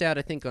pointed this out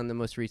I think on the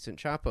most recent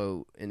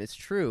Chapo, and it's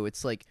true.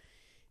 It's like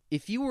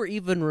if you were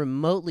even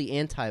remotely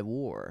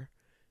anti-war,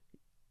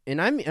 and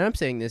I'm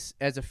saying this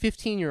as a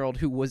 15-year-old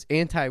who was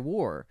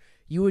anti-war,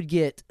 you would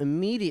get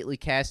immediately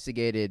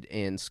castigated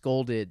and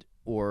scolded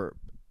or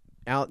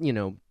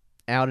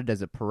outed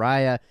as a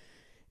pariah.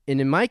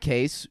 And in my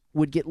case,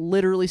 would get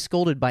literally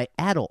scolded by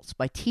adults,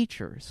 by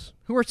teachers,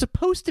 who are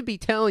supposed to be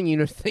telling you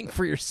to think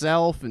for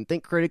yourself and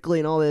think critically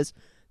and all this.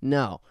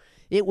 No.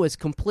 It was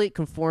complete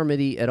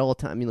conformity at all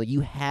times. I mean, like,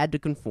 you had to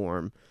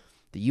conform.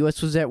 The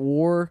U.S. was at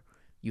war.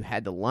 You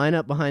had to line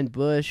up behind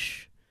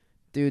Bush.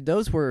 Dude,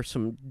 those were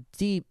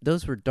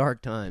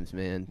dark times,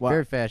 man. Well,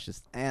 very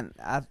fascist. And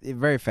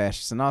very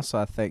fascist. And also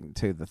I think,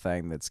 too, the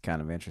thing that's kind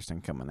of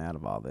interesting coming out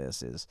of all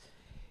this is,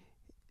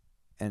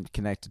 and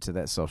connected to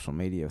that social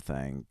media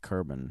thing,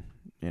 curbing,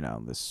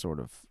 this sort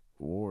of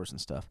wars and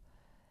stuff,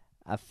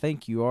 I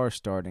think you are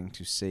starting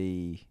to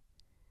see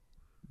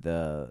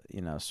the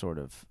sort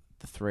of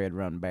the thread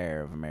run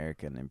bare of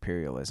American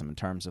imperialism in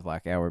terms of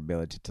like our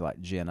ability to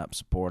like gin up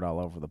support all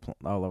over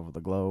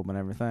the globe and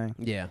everything.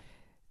 Yeah.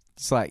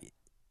 It's like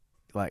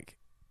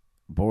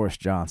Boris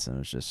Johnson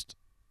was just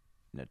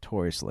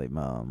notoriously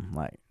mum,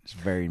 like just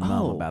very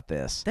mum about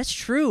this. That's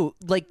true.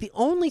 Like the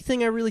only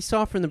thing I really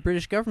saw from the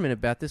British government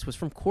about this was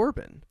from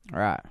Corbyn,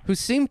 Right. who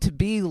seemed to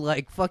be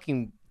like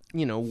fucking,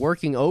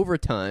 working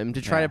overtime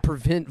to try to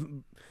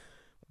prevent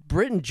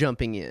Britain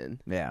jumping in.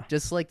 Yeah.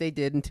 Just like they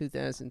did in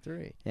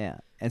 2003. Yeah.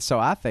 And so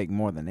I think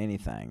more than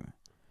anything,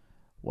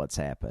 what's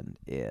happened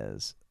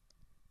is,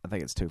 I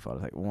think it's twofold.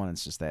 I think one,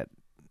 it's just that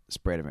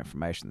spread of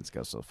information that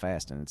goes so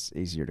fast and it's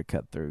easier to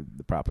cut through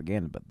the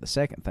propaganda. But the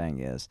second thing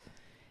is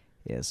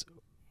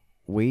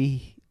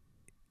we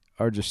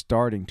are just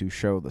starting to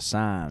show the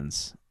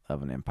signs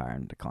of an empire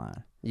in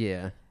decline.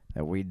 Yeah.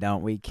 That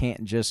we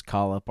can't just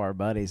call up our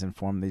buddies and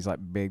form these like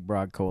big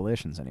broad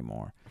coalitions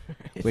anymore,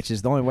 which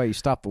is the only way you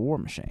stop the war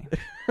machine.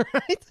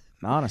 Right?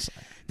 Honestly.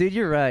 Dude,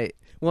 you're right.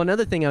 Well,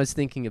 another thing I was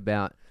thinking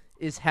about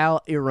is how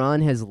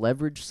Iran has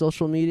leveraged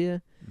social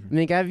media. I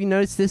mean, have you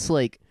noticed this?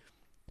 Like,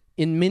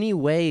 in many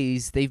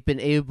ways, they've been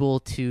able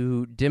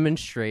to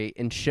demonstrate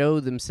and show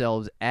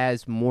themselves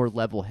as more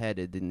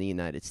level-headed than the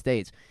United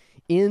States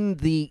in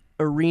the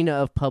arena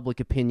of public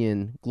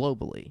opinion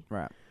globally.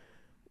 Right.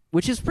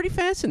 Which is pretty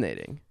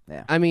fascinating.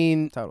 Yeah. I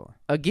mean, Totally.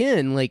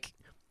 again, like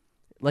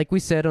we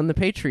said on the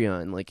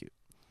Patreon, like,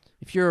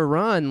 if you're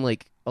Iran,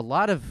 like, a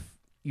lot of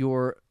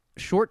your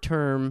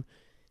short-term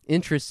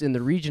interests in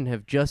the region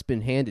have just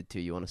been handed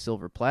to you on a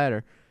silver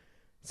platter.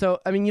 So,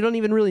 I mean, you don't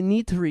even really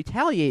need to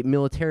retaliate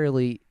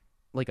militarily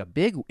like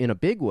in a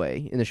big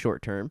way in the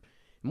short term.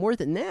 More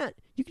than that,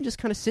 you can just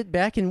kind of sit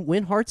back and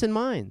win hearts and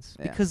minds.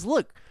 Yeah. Because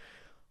look,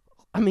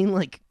 I mean,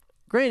 like,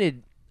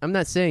 granted, I'm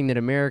not saying that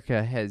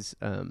America has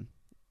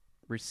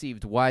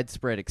received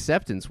widespread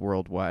acceptance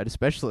worldwide,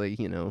 especially,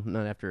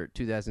 not after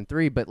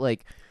 2003, but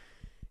like,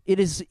 it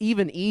is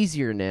even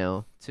easier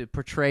now to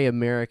portray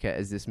America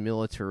as this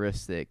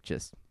militaristic,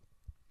 just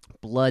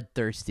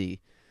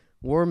bloodthirsty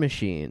war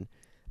machine.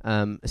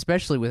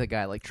 Especially with a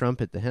guy like Trump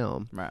at the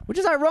helm, Right. Which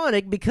is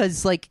ironic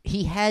because, like,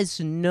 he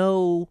has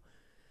no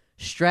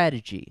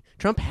strategy.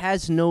 Trump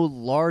has no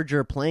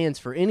larger plans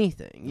for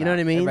anything. You know what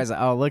I mean? Everybody's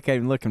like, oh, look at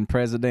him looking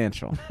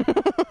presidential.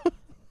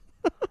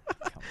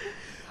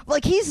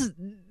 Like, he's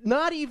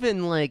not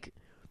even like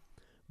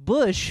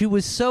Bush, who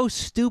was so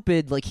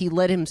stupid. Like, he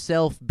let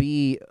himself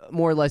be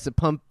more or less a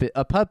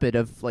puppet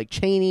of like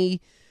Cheney's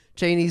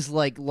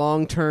like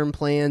long-term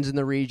plans in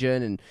the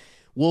region and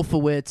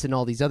Wolfowitz and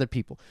all these other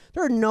people.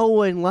 There's no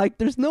one like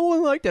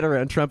that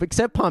around Trump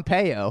except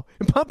Pompeo.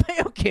 And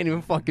Pompeo can't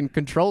even fucking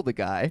control the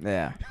guy.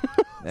 Yeah.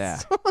 Yeah.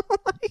 So,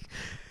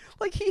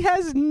 like he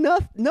has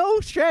no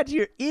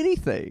strategy or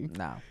anything.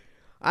 No.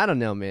 I don't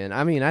know, man.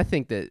 I mean, I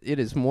think that it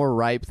is more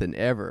ripe than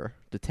ever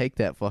to take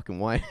that fucking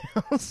White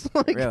House.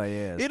 Like, It really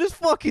is. It is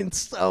fucking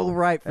so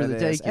ripe for the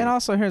taking. And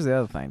also, here's the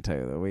other thing,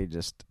 too, that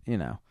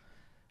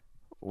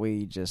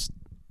we just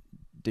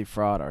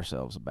defraud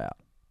ourselves about.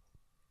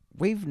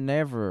 We've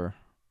never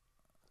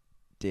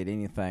did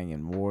anything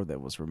in war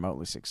that was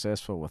remotely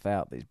successful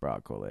without these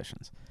broad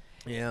coalitions.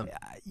 Yeah.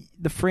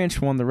 The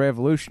French won the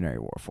Revolutionary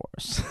War for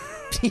us.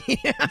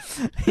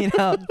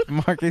 Yeah.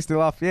 Marquis de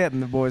Lafayette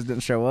and the boys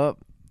didn't show up.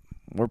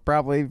 We're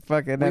probably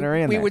fucking in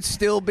We there. would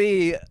still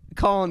be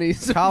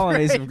colonies.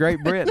 Of Great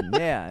Britain,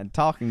 yeah, and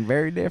talking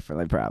very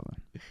differently, probably.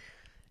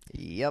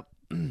 Yep.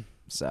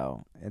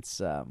 So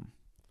it's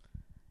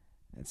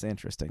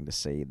interesting to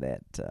see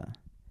that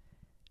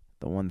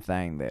the one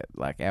thing that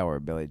like our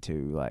ability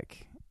to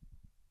like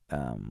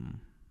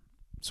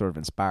sort of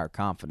inspire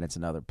confidence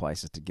in other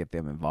places to get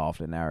them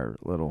involved in our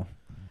little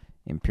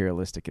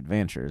imperialistic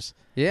adventures,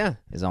 Yeah,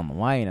 is on the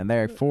wane, and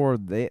therefore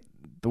the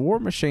war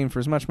machine, for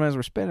as much money as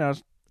we're spending,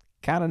 is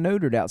kind of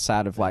neutered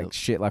outside of like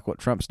shit like what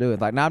Trump's doing.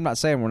 Like, now I'm not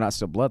saying we're not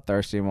still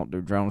bloodthirsty and won't do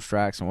drone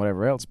strikes and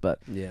whatever else, but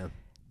yeah,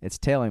 it's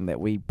telling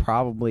that we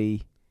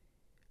probably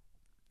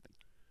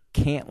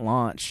can't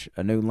launch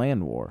a new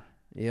land war.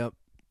 yep.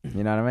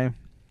 You know what I mean?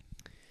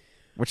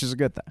 Which is a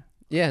good thing.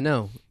 Yeah,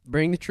 no.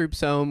 Bring the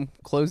troops home.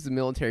 Close the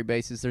military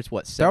bases. There's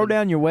what? Throw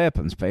down your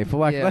weapons, people.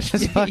 Like, Yeah. let's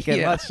just fucking,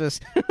 Yeah. let's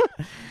just.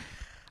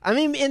 I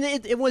mean, and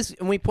it was,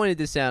 and we pointed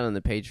this out on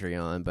the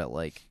Patreon, but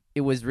like,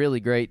 it was really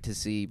great to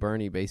see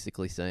Bernie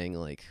basically saying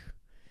like,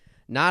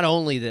 not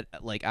only that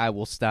like I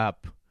will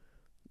stop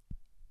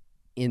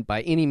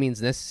by any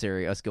means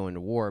necessary us going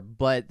to war,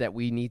 but that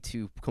we need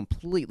to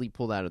completely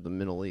pull out of the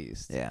Middle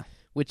East. Yeah.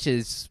 Which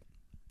is,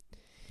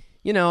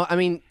 I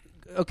mean,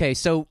 okay,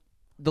 so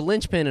the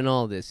linchpin in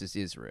all of this is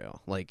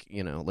Israel. Like,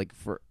 like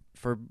for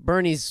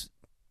Bernie's,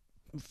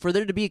 for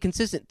there to be a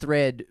consistent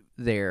thread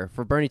there,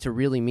 for Bernie to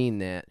really mean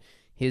that,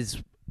 his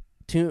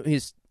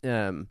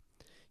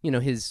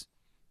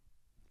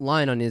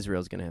line on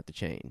Israel is going to have to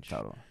change.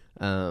 Totally.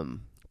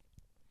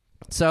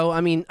 So, I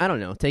mean, I don't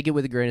know. Take it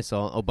with a grain of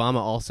salt. Obama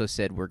also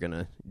said we're going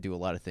to do a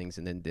lot of things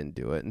and then didn't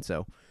do it. And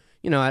so,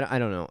 I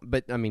don't know.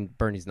 But, I mean,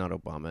 Bernie's not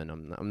Obama,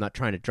 and I'm not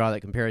trying to draw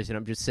that comparison.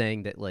 I'm just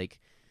saying that, like,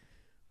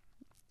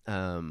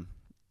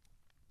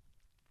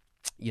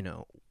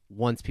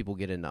 once people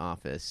get into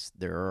office,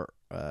 there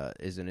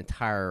is an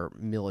entire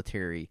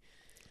military,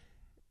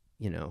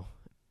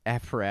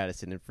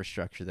 apparatus and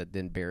infrastructure that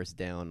then bears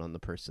down on the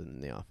person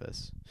in the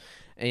office.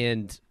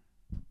 And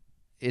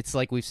it's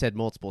like we've said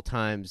multiple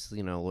times,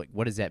 like,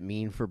 what does that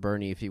mean for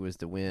Bernie if he was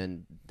to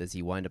win? Does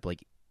he wind up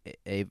like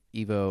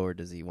Evo, or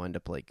does he wind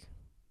up like,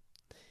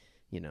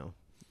 I don't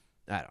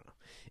know.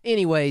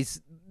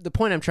 Anyways, the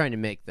point I'm trying to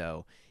make,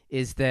 though,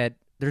 is that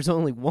there's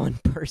only one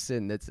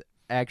person that's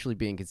actually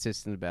being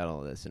consistent about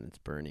all this, and it's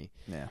Bernie.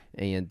 Yeah.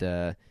 And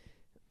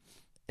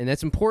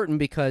that's important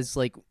because,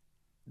 like,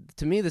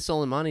 to me, the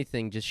Soleimani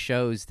thing just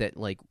shows that,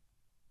 like,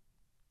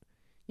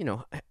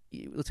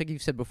 it's like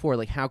you've said before,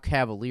 like, how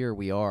cavalier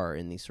we are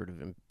in these sort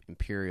of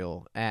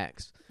imperial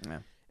acts. Yeah.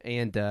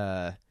 And,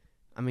 I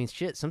mean,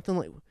 shit, something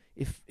like,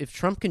 if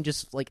Trump can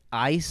just, like,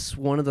 ice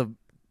one of the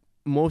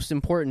most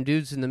important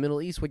dudes in the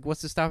Middle East, like,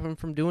 what's to stop him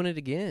from doing it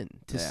again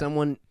to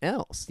someone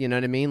else? You know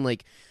what I mean?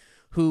 Like,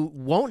 who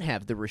won't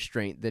have the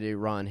restraint that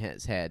Iran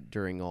has had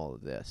during all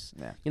of this.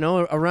 Yeah.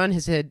 Iran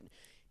has had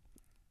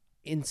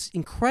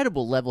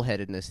incredible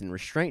level-headedness and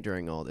restraint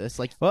during all this.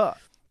 Like, well,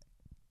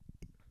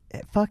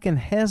 fucking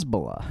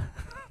Hezbollah,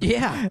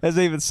 has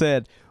even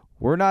said,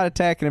 we're not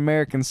attacking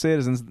American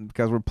citizens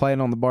because we're playing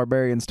on the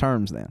barbarians'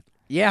 terms. Then,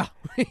 yeah,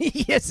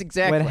 yes,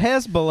 exactly. When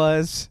Hezbollah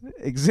is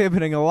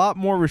exhibiting a lot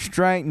more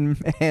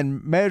restraint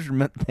and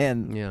measurement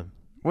than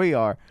we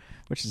are,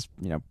 which is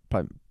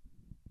probably.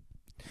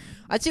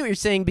 I see what you're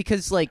saying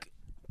because, like,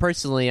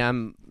 personally,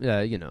 I'm,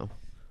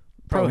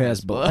 pro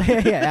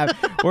Hezbollah. Yeah,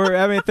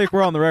 I think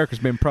we're on the record as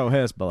being pro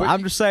Hezbollah. But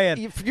I'm just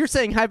saying. You're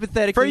saying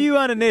hypothetically. For you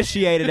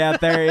uninitiated out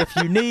there, if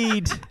you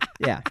need.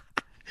 Yeah.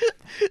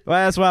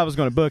 Well, that's what I was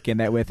going to bookend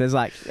that with. Is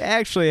like,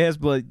 actually,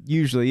 Hezbollah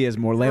usually is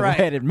more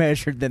level-headed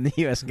measured than the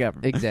U.S.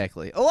 government.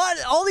 Exactly.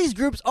 All these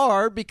groups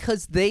are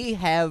because they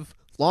have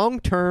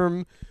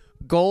long-term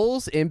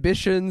goals,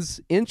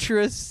 ambitions,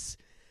 interests,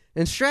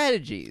 and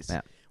strategies.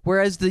 Yeah.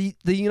 Whereas the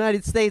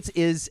United States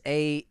is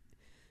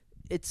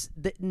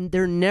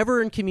they're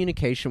never in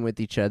communication with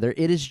each other.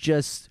 It is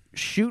just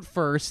shoot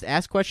first,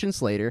 ask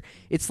questions later.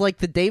 It's like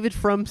the David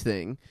Frum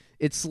thing.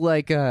 It's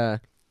like, I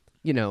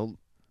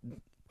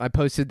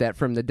posted that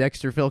from the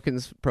Dexter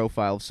Filkins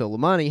profile of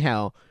Soleimani,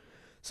 how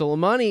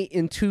Soleimani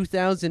in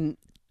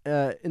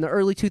the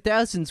early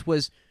 2000s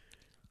was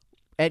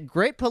at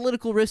great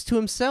political risk to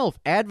himself,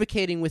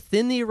 advocating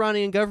within the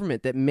Iranian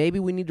government that maybe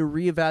we need to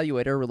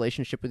reevaluate our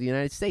relationship with the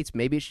United States.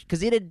 Maybe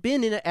because it had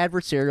been in an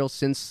adversarial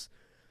since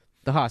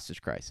the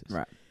hostage crisis.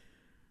 Right.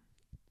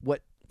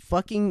 What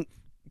fucking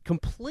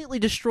completely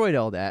destroyed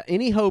all that,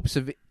 any hopes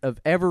of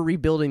ever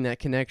rebuilding that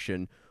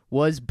connection,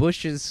 was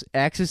Bush's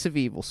Axis of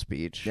Evil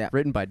speech,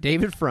 written by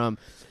David Frum.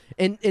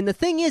 And the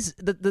thing is,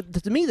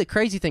 to me, the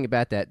crazy thing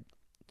about that,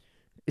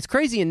 it's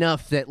crazy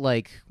enough that,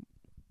 like,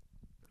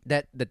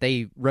 that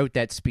they wrote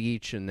that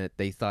speech and that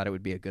they thought it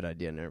would be a good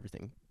idea and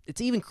everything. It's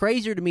even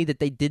crazier to me that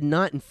they did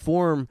not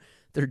inform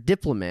their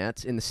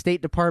diplomats in the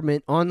State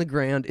Department, on the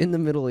ground, in the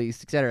Middle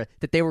East, etc.,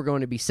 that they were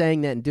going to be saying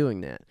that and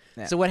doing that.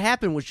 Yeah. So what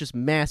happened was just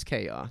mass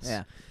chaos.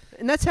 Yeah.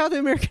 And that's how the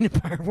American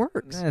empire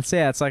works. It's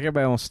like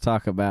everybody wants to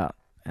talk about,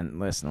 and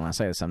listen, when I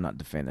say this, I'm not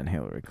defending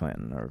Hillary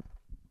Clinton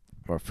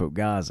or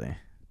Fugazi.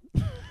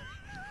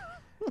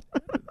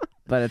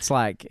 But it's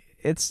like,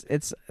 it's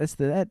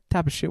that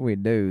type of shit we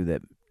do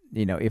that,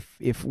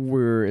 if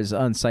we're as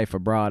unsafe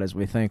abroad as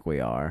we think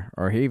we are,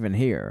 or even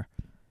here,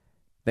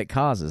 that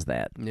causes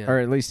that, or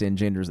at least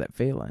engenders that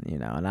feeling,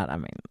 And I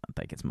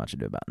think it's much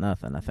ado about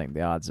nothing. I think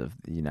the odds of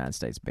the United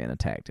States being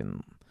attacked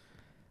in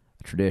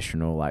a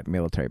traditional, like,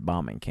 military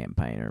bombing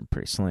campaign are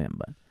pretty slim,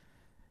 but,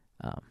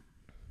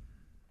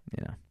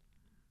 Yeah.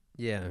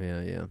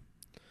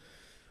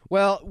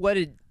 Well, what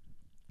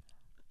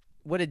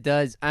it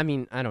does, I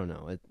mean, I don't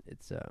know.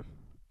 It's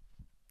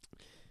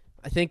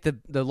I think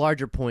the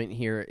larger point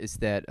here is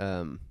that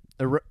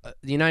the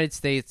United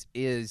States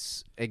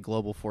is a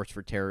global force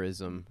for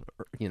terrorism,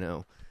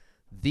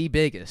 the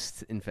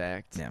biggest, in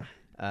fact.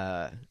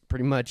 Yeah.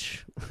 Pretty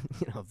much,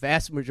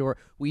 vast majority.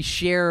 We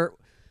share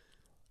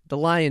the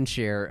lion's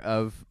share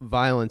of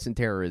violence and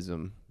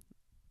terrorism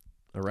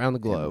around the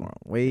globe.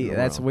 We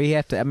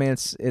have to. I mean,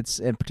 it's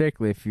and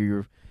particularly if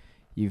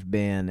you've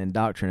been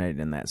indoctrinated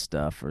in that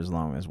stuff for as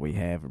long as we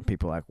have, and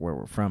people like where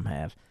we're from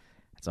have.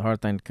 It's a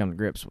hard thing to come to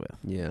grips with.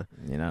 Yeah.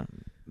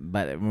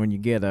 But when you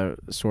get a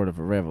sort of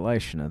a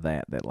revelation of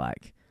that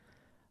like,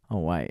 oh,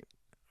 wait,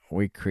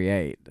 we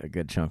create a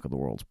good chunk of the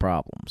world's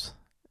problems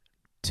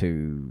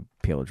to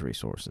pillage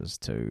resources,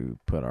 to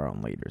put our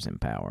own leaders in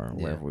power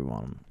wherever we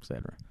want them,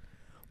 etc.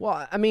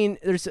 Well, I mean,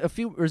 there's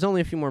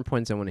only a few more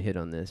points I want to hit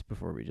on this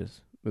before we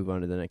just move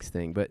on to the next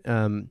thing. But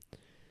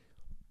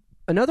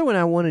another one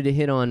I wanted to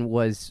hit on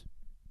was,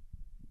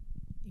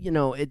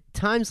 at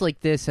times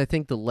like this, I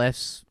think the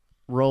left's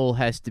role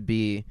has to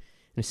be,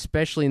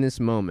 especially in this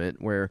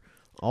moment where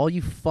all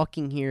you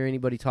fucking hear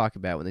anybody talk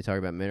about when they talk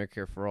about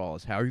Medicare for All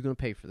is how are you going to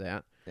pay for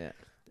that? Yeah.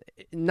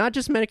 Not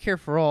just Medicare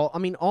for All. I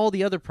mean, all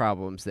the other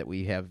problems that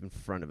we have in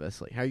front of us.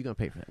 Like, how are you going to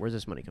pay for that? Where's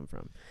this money come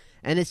from?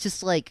 And it's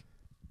just like,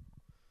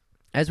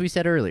 as we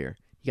said earlier,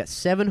 you got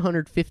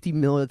 750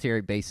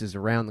 military bases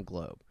around the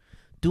globe.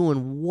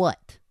 Doing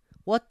what?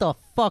 What the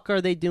fuck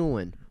are they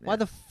doing? Yeah. Why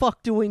the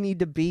fuck do we need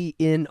to be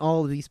in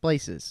all of these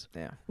places?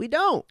 Yeah. We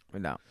don't.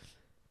 No.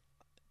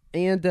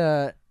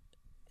 And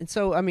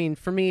so, I mean,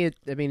 for me,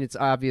 it's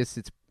obvious.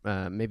 It's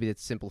maybe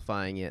it's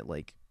simplifying it.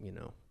 Like, you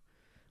know,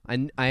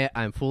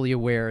 I'm fully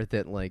aware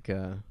that like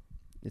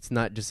it's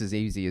not just as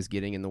easy as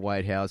getting in the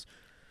White House.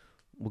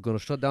 We're gonna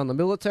shut down the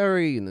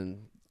military and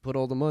then put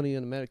all the money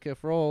in the Medicare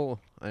for all.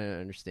 I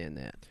understand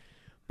that,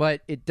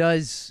 but it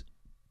does.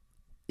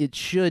 It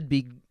should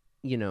be,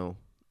 you know,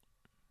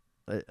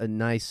 a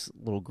nice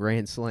little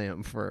grand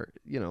slam for,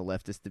 you know,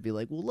 leftists to be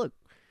like, well, look,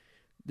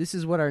 this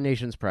is what our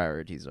nation's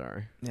priorities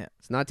are. Yeah.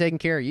 It's not taking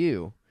care of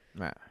you.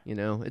 Right. You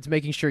know, it's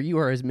making sure you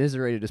are as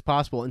miserated as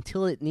possible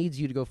until it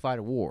needs you to go fight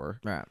a war.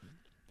 Right.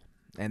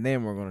 And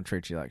then we're going to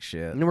treat you like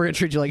shit. And then we're going to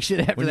treat you like shit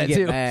after when that, you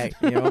get too. back,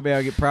 you know, we'll be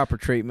able to get proper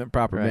treatment,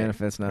 proper Right.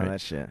 benefits, none Right. of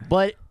that shit.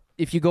 But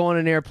if you go on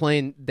an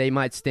airplane, they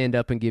might stand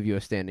up and give you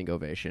a standing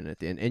ovation at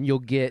the end. And you'll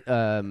get,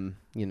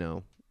 you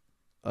know,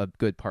 a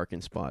good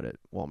parking spot at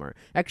Walmart.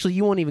 Actually,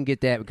 you won't even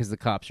get that because the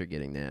cops are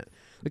getting that.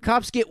 The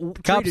cops get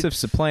treated, Cops have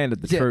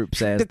supplanted the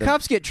troops as the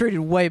cops get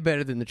treated way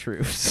better than the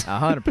troops.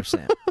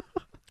 100%.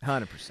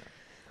 100%.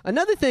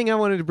 Another thing I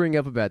wanted to bring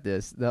up about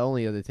this, the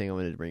only other thing I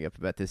wanted to bring up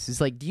about this is,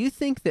 like, do you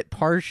think that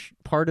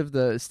part of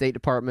the State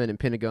Department and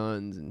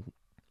Pentagons and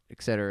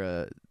et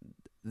cetera,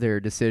 their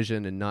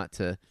decision and not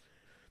to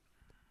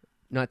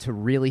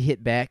really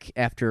hit back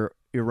after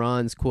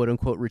Iran's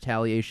quote-unquote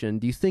retaliation,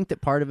 do you think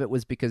that part of it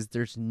was because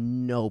there's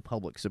no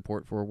public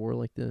support for a war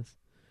like this?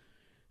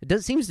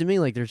 It seems to me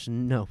like there's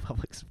no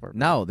public support.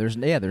 No, there's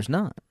not. There's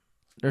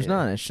Yeah.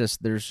 none.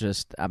 It's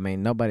just, I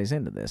mean, nobody's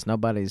into this.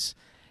 Nobody's,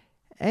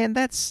 and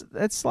that's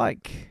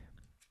like,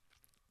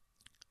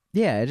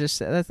 yeah, I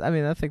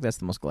think that's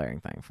the most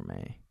glaring thing for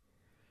me.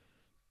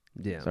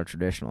 Yeah. So our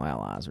traditional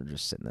allies are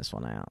just sitting this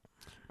one out.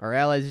 Our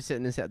allies are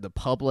sitting this out. The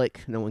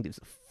public, no one gives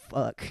a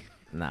fuck.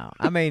 No,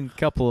 I mean, a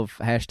couple of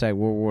hashtag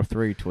World War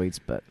III tweets,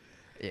 but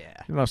Yeah.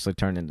 it mostly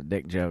turned into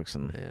dick jokes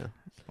and Yeah.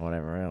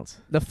 whatever else.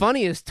 The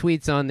funniest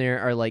tweets on there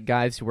are like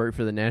guys who work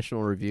for the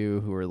National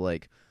Review who are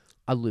like,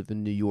 I live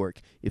in New York.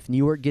 If New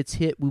York gets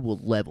hit, we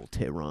will level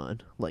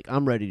Tehran. Like,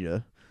 I'm ready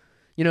to...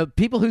 You know,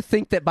 people who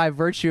think that by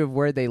virtue of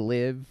where they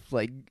live,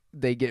 like,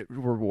 they get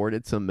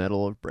rewarded some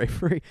medal of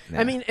bravery.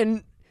 Yeah. I mean,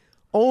 and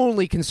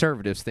only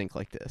conservatives think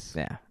like this.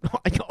 Yeah.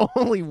 Like,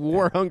 only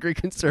war-hungry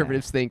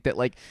conservatives think that,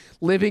 like,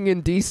 living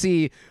in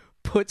D.C.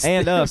 puts...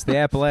 And them- us, the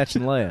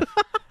Appalachian left.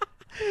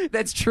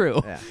 That's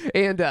true. Yeah.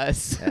 And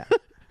us. Yeah.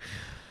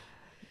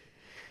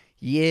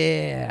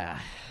 Yeah.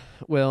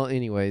 Well,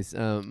 anyways,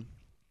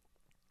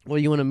 well,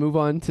 you want to move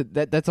on to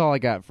that? That's all I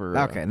got for.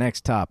 Okay,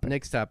 next topic.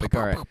 Next topic.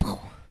 All right.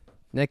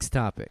 Next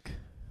topic.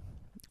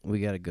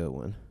 We got a good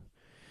one.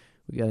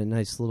 We got a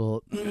nice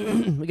little.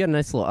 We got a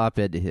nice little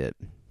op-ed to hit.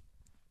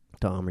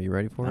 Tom, are you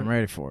ready for it? I'm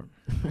ready for it.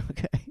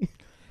 Okay.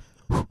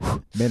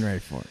 Been ready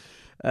for it.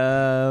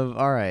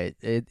 All right.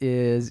 It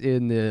is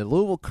in the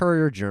Louisville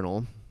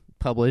Courier-Journal,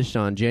 published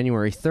on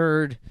January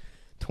 3rd,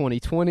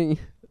 2020.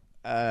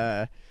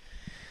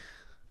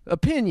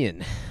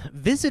 Opinion.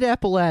 Visit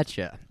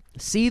Appalachia.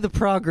 See the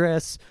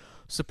progress.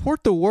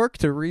 Support the work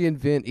to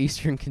reinvent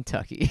Eastern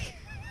Kentucky.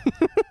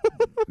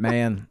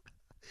 Man,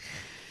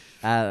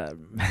 let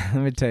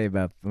me tell you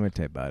about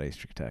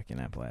Eastern Kentucky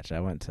and Appalachia.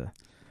 I went to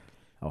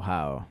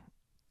Ohio.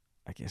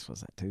 I guess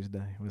was that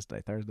Tuesday?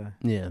 Wednesday, Thursday?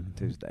 Yeah.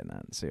 Tuesday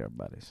night to see our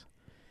buddies.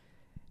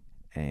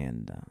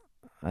 And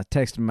I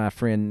texted my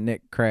friend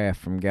Nick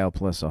Kraft from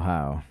Gallipolis,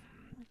 Ohio.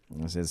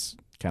 He says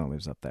kind of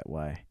lives up that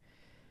way.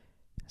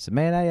 I said,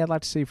 man, hey, I'd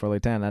like to see you for a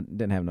little time. I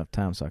didn't have enough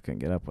time, so I couldn't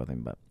get up with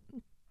him. But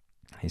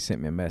he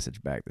sent me a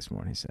message back this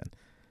morning. He said,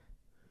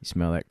 you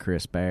smell that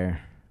crisp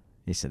air?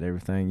 He said,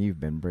 everything you've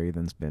been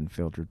breathing's been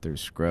filtered through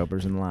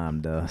scrubbers and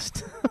lime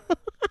dust.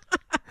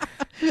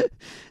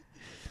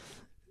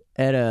 Ew,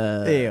 I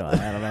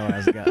don't know where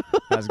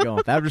I was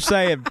going. I'm just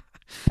saying,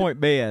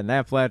 point being,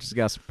 Appalachia's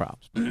got some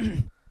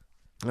problems.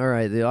 All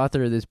right. The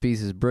author of this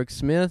piece is Brooke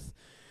Smith.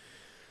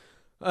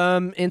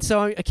 And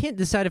so I can't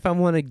decide if I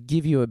want to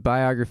give you a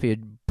biography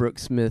of Brooke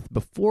Smith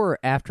before or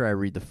after I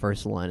read the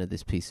first line of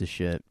this piece of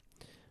shit.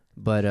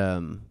 But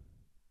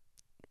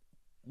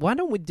why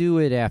don't we do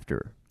it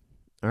after?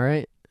 All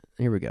right?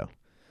 Here we go.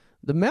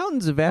 The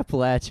mountains of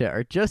Appalachia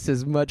are just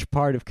as much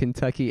part of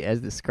Kentucky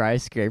as the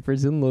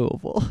skyscrapers in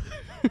Louisville.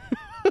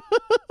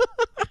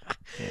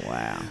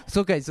 Wow.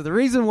 So the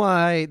reason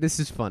why this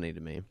is funny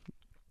to me,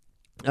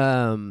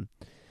 and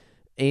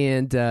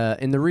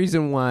the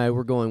reason why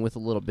we're going with a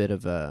little bit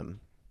of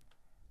some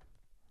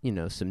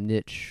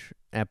niche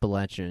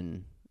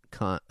Appalachian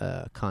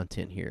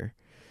content here,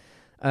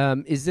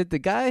 is that the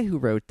guy who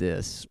wrote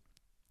this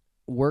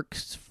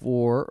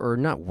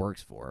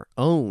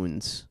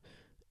owns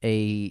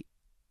a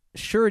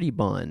surety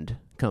bond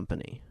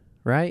company,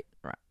 right?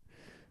 Right.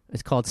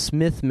 It's called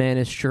Smith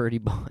Manus Surety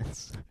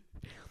Bonds.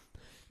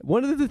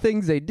 One of the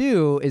things they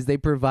do is they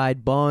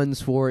provide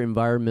bonds for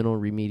environmental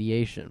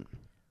remediation.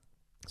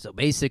 So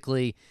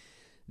basically,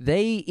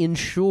 they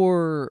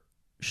insure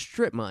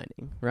strip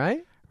mining,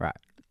 right? Right.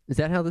 Is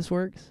that how this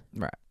works?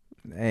 Right.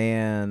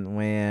 And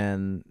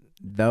when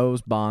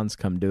those bonds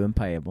come due and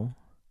payable,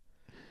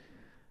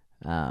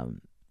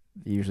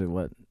 usually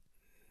what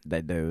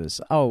they do is,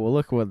 oh, well,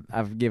 look what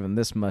I've given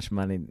this much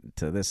money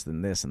to this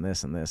and this and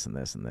this and this and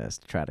this and this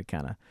to try to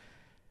kind of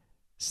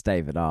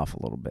stave it off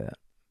a little bit.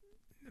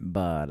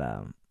 But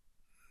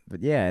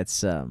yeah,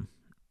 it's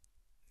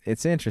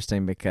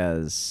interesting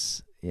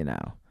because, you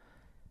know,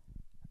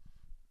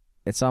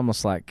 it's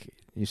almost like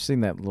you've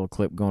seen that little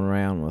clip going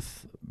around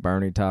with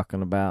Bernie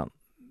talking about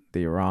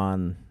the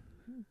Iran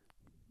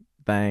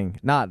thing,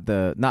 not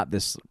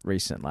this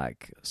recent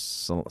like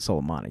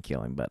Soleimani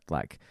killing, but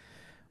like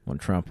when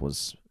Trump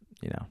was,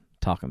 you know,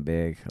 talking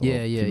big a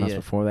few months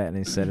before that, and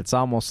he said it's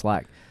almost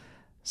like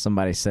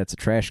somebody sets a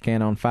trash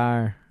can on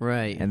fire,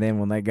 right? And then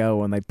when they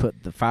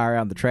put the fire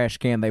out of the trash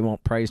can, they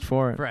want praised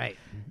for it, right?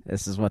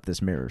 This is what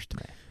this mirrors to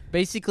me.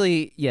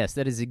 Basically, yes,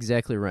 that is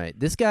exactly right.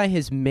 This guy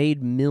has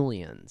made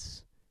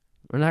millions.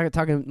 We're not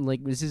talking,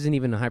 like, this isn't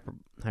even a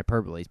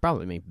hyperbole. He's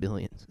probably made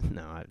billions.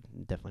 No,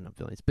 definitely not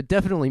billions, but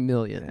definitely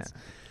millions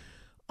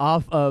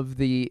off of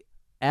the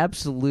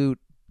absolute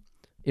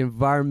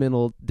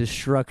environmental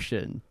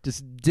destruction,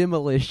 just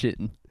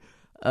demolition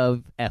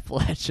of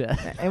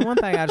Appalachia. And one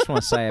thing I just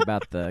want to say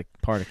about the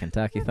part of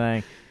Kentucky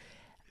thing,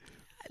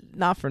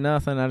 not for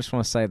nothing, I just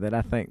want to say that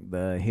I think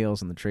the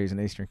hills and the trees in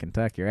eastern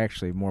Kentucky are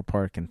actually more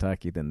part of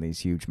Kentucky than these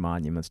huge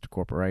monuments to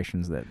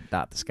corporations that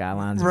dot the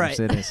skylines of our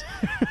cities.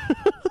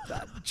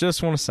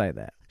 Just want to say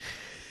that.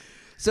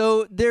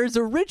 So there's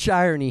a rich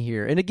irony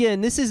here, and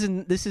again, this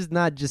is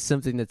not just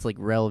something that's like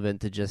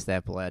relevant to just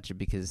Appalachia,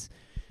 because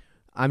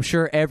I'm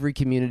sure every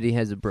community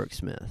has a Brooke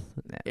Smith.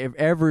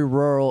 Every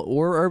rural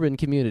or urban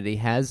community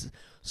has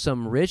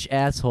some rich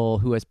asshole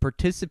who has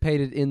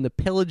participated in the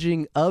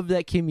pillaging of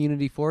that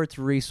community for its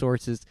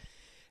resources,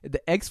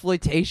 the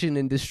exploitation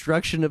and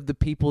destruction of the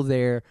people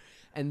there,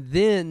 and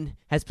then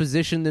has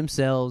positioned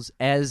themselves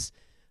as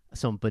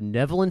some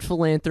benevolent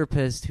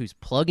philanthropist who's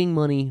plugging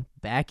money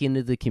back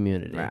into the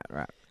community.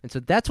 Right. And so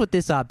that's what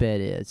this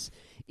op-ed is.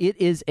 It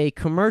is a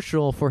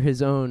commercial for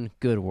his own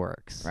good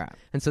works. Right.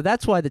 And so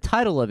that's why the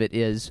title of it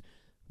is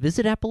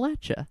Visit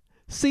Appalachia.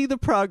 See the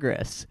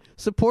progress.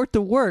 Support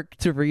the work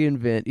to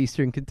reinvent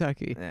Eastern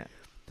Kentucky. Yeah.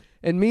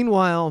 And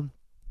meanwhile,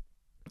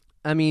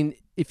 I mean,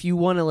 if you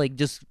want to like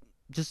just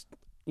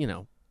you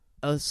know,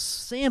 a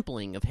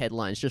sampling of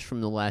headlines just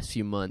from the last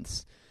few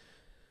months,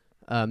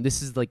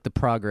 this is like the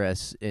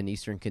progress in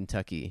Eastern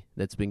Kentucky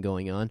that's been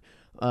going on.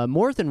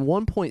 More than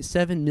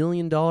 $1.7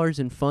 million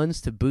in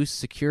funds to boost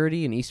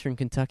security in Eastern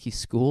Kentucky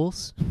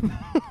schools.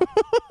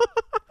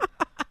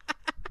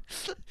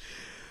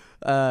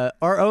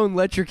 Our own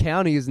Letcher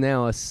County is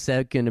now a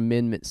Second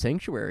Amendment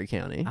sanctuary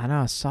county. I know,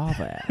 I saw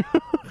that.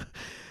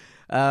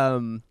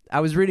 I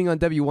was reading on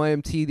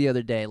WYMT the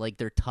other day, like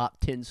their top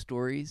 10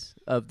 stories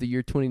of the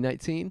year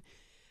 2019.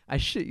 I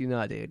shit you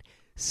not, dude.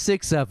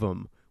 6 of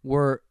them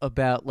were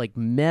about like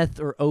meth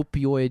or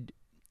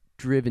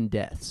opioid-driven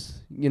deaths.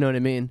 You know what I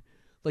mean?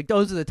 Like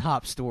those are the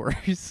top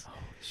stories. Oh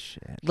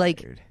shit!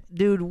 Like,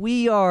 dude,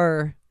 we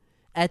are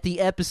at the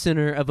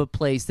epicenter of a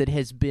place that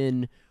has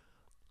been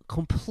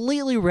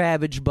completely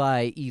ravaged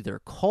by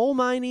either coal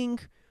mining,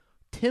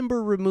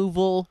 timber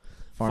removal,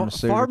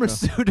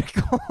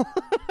 pharmaceutical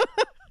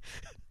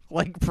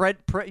like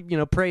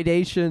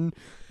predation,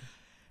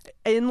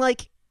 and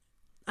like,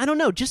 I don't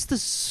know, just the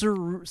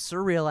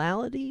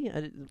surreality.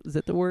 Is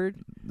that the word?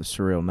 The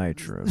surreal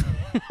nature of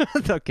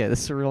it. Okay, the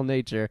surreal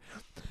nature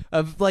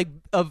of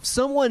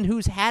someone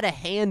who's had a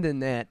hand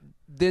in that,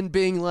 then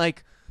being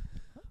like,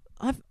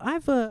 I've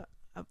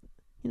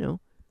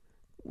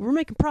we're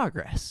making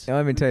progress. Now,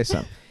 let me tell you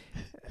something.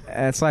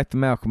 It's like the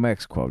Malcolm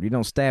X quote: "You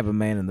don't stab a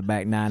man in the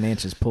back 9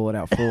 inches, pull it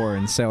out 4,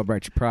 and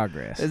celebrate your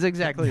progress." That's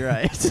exactly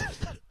right.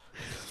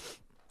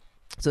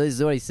 So this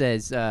is what he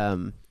says.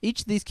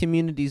 Each of these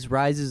communities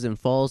rises and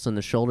falls on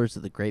the shoulders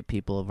of the great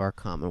people of our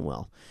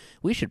Commonwealth.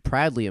 We should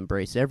proudly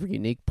embrace every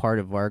unique part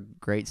of our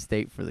great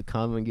state for the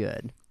common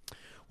good.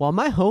 While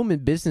my home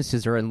and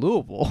businesses are in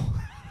Louisville,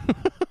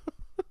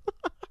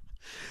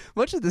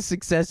 much of the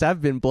success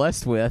I've been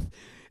blessed with,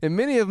 and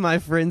many of my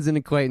friends and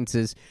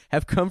acquaintances,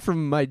 have come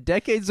from my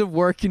decades of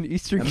work in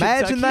Eastern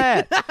Kentucky. Imagine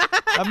that.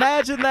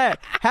 Imagine that.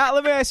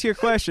 Let me ask you a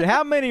question.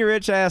 How many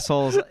rich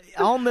assholes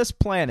on this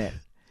planet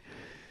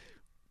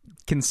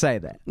can say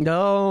that?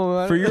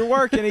 No. For your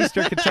work in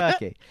Eastern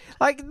Kentucky.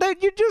 Like,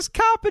 you're just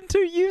copping to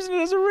using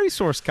it as a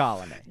resource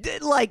colony.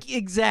 Like,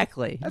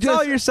 exactly. That's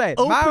all you're saying.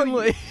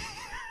 Openly.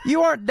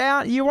 You weren't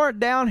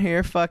down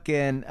here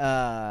fucking,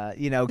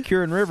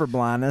 curing river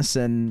blindness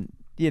and,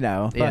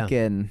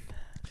 fucking...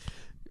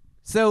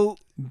 So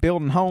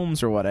building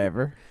homes or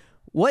whatever.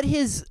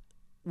 So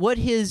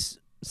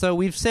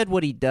we've said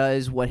what he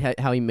does,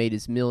 how he made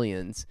his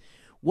millions.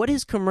 What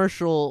his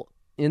commercial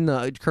in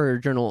the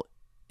Courier-Journal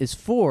is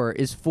for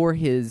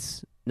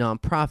his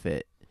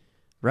nonprofit,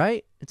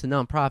 right? It's a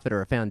nonprofit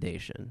or a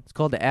foundation. It's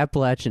called the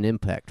Appalachian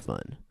Impact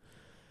Fund.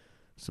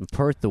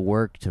 Support the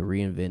work to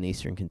reinvent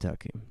Eastern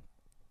Kentucky.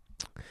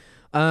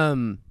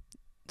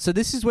 So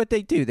this is what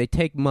they do. They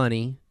take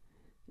money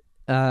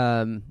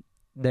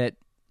that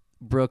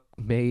Brooke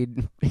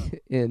made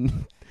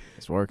in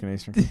His work in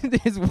Eastern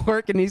his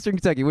work in Eastern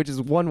Kentucky, which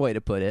is one way to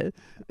put it,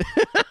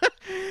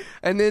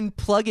 and then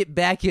plug it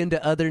back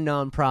into other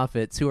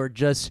nonprofits who are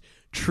just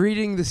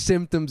treating the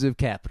symptoms of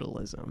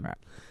capitalism. Right.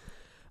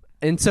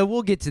 And so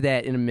we'll get to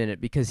that in a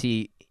minute because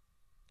he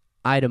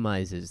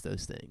itemizes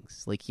those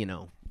things. Like,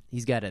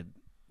 he's got to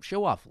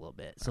show off a little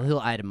bit. So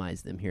he'll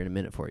itemize them here in a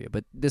minute for you.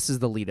 But this is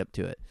the lead up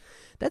to it.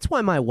 That's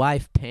why my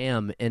wife,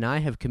 Pam, and I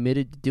have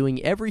committed to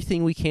doing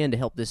everything we can to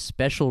help this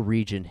special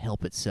region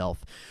help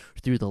itself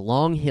through the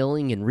long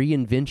healing and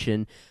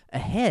reinvention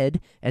ahead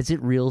as it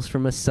reels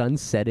from a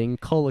sunsetting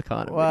coal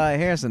economy. Well,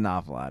 here's an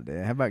awful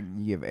idea. How about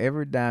you give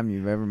every dime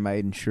you've ever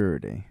made in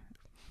surety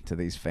to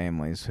these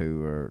families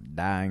who are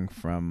dying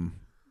from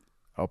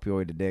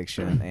opioid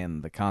addiction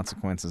and the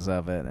consequences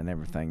of it and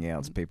everything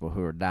else, people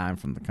who are dying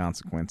from the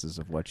consequences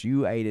of what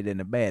you aided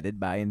and abetted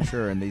by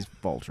insuring these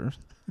vultures.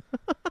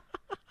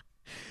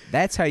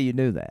 That's how you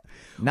do that.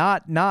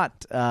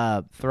 Not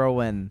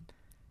throwing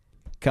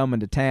coming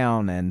to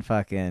town and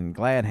fucking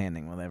glad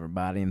handing with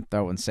everybody and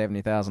throwing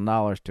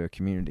 $70,000 to a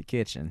community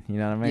kitchen. You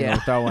know what I mean? Yeah. Or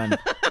throwing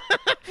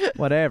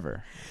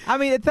whatever. I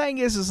mean, the thing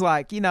is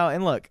like,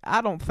 and look,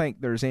 I don't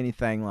think there's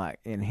anything like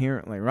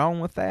inherently wrong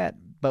with that.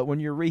 But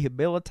when you're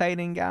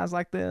rehabilitating guys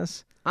like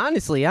this,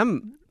 honestly, I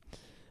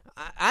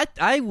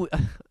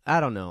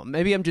don't know.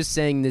 Maybe I'm just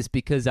saying this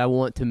because I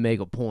want to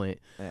make a point.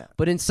 Yeah.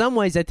 But in some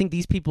ways, I think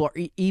these people are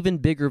even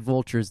bigger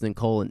vultures than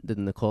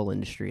the coal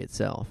industry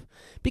itself.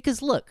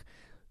 Because look,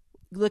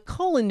 the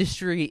coal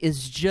industry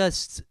is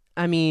just,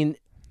 it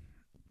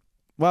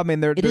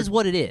is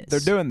what it is. They're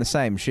doing the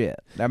same shit.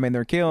 I mean,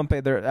 they're killing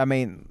people.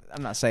 I'm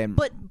not saying.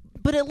 But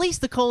at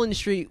least the coal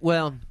industry,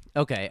 well,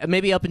 okay,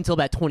 maybe up until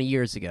about 20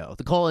 years ago,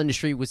 the coal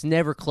industry was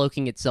never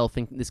cloaking itself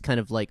in this kind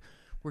of like,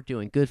 we're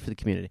doing good for the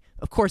community.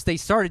 Of course, they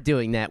started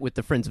doing that with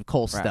the Friends of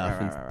Coal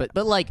stuff. Right.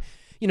 But like,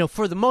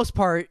 for the most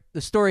part,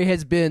 the story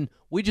has been,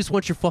 we just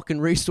want your fucking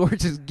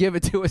resources, give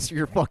it to us or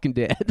you're fucking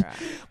dead. Right.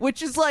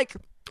 Which is like,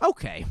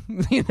 okay,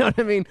 you know what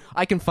I mean?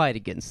 I can fight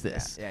against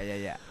this.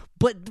 Yeah.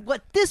 But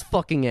what this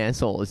fucking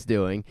asshole is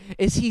doing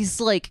is he's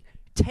like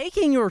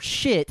taking your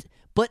shit,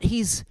 but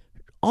he's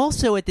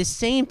also at the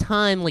same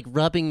time like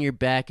rubbing your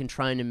back and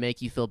trying to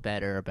make you feel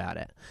better about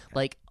it.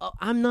 Like, oh,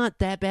 I'm not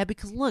that bad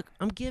because look,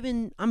 I'm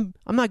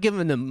not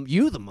giving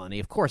you the money.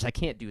 Of course, I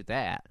can't do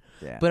that.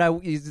 Yeah.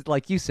 But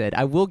like you said,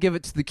 I will give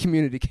it to the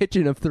community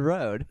kitchen up the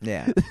road.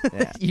 Yeah.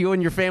 You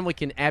and your family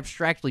can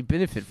abstractly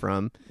benefit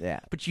from.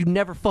 Yeah. But you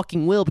never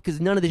fucking will because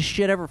none of this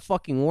shit ever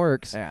fucking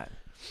works. Yeah.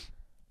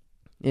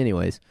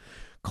 Anyways,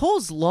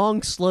 coal's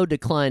long, slow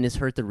decline has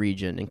hurt the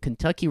region, and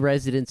Kentucky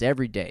residents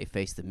every day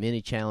face the many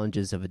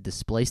challenges of a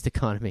displaced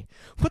economy.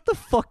 What the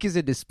fuck is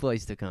a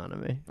displaced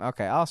economy?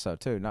 Okay, also,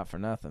 too, not for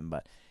nothing,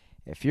 but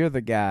if you're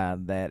the guy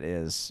that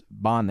is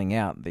bonding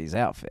out these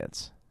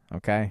outfits,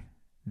 okay,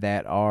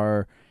 that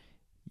are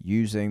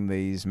using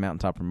these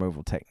mountaintop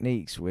removal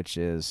techniques, which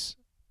is,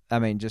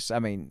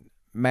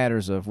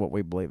 matters of what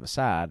we believe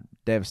aside,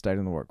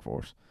 devastating the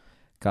workforce,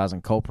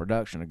 causing coal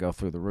production to go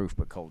through the roof,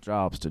 but coal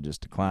jobs to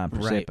just decline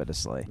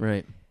precipitously.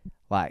 Right.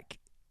 Like,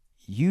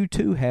 you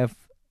too have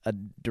a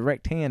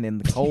direct hand in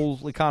the coal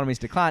economy's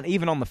decline,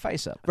 even on the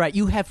face of it. Right.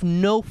 You have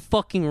no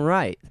fucking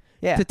right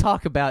to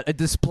talk about a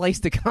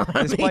displaced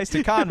economy. Displaced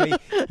economy.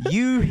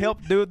 You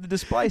helped do the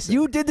displacing.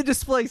 You did the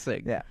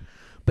displacing. Yeah.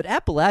 But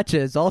Appalachia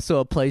is also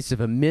a place of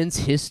immense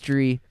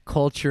history,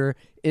 culture,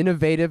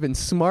 innovative, and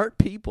smart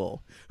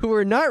people who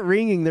are not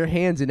wringing their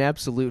hands in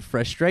absolute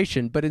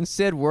frustration, but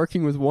instead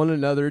working with one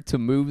another to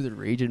move the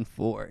region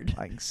forward.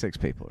 Like 6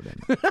 people are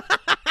doing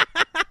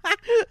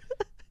it.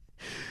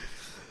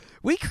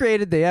 We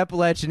created the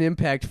Appalachian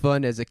Impact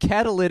Fund as a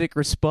catalytic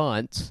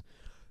response.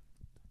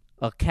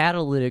 A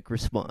catalytic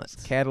response.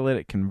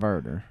 Catalytic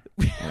converter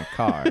in a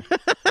car.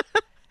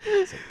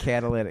 It's a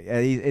catalytic.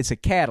 It's a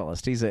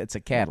catalyst. It's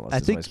a catalyst.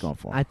 That's what he's going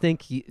for. I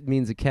think it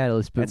means a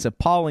catalyst. But it's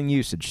appalling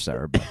usage,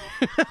 sir. But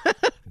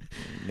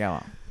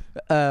go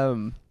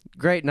on.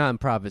 Great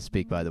nonprofit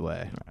speak, by the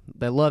way.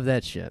 I love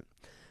that shit.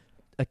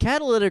 A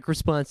catalytic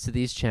response to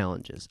these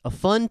challenges. A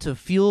fund to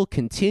fuel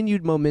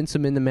continued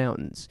momentum in the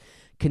mountains.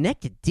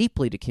 Connected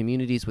deeply to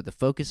communities with a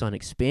focus on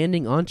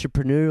expanding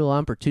entrepreneurial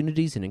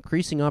opportunities and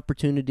increasing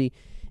opportunity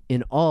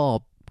in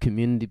all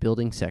community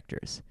building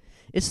sectors.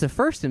 It's the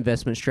first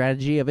investment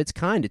strategy of its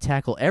kind to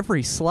tackle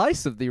every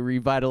slice of the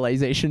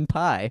revitalization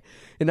pie,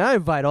 and I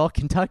invite all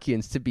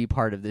Kentuckians to be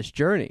part of this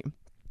journey.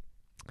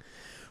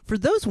 For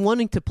those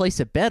wanting to place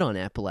a bet on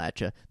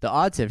Appalachia, the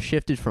odds have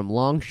shifted from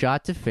long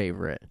shot to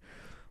favorite.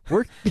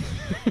 What?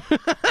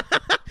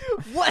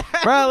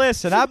 Bro,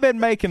 listen, I've been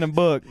making a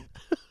book.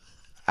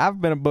 I've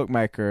been a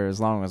bookmaker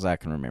as long as I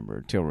can remember,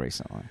 until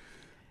recently.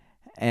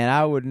 And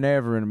I would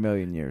never in a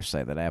million years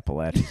say that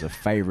Appalachia's a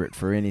favorite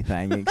for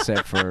anything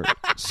except for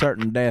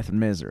certain death and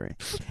misery.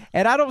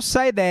 And I don't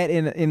say that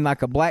in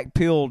like a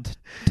black-pilled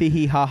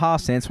tee-hee-ha-ha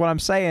sense. What I'm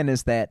saying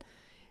is that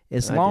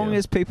As I long do.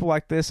 as people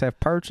like this have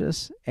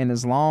purchase, and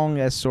as long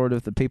as sort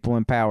of the people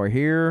in power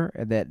here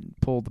that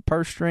pull the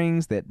purse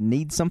strings that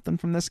need something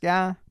from this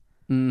guy,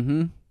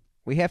 Mm-hmm.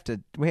 we have to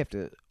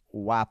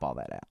wipe all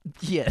that out.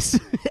 Yes,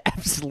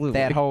 absolutely.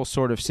 That whole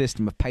sort of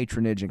system of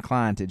patronage and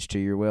clientage to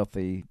your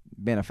wealthy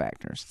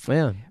benefactors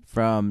Yeah.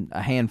 from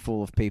a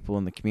handful of people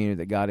in the community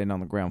that got in on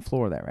the ground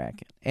floor of that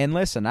racket. And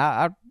listen,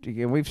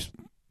 again, we've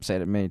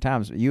said it many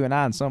times, you and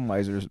I in some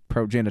ways are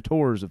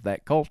progenitors of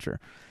that culture.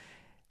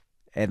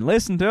 And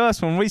listen to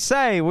us when we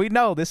say we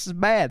know this is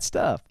bad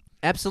stuff.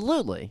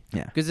 Absolutely.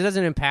 Yeah. Because it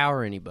doesn't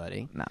empower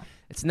anybody. No.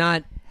 It's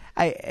not.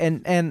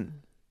 And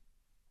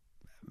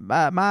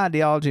my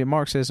ideology of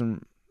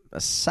Marxism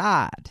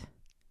aside,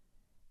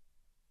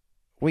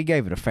 we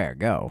gave it a fair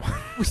go.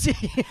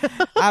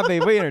 I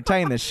mean, we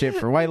entertained this shit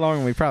for way longer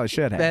than we probably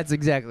should have. That's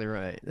exactly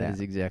right. That is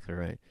Yeah. exactly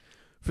right.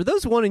 For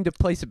those wanting to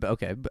place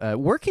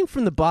working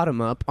from the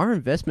bottom up, our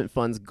investment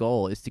fund's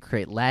goal is to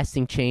create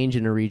lasting change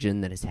in a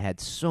region that has had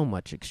so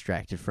much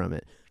extracted from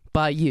it.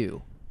 By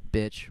you,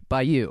 bitch.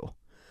 By you.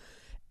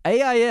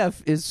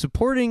 AIF is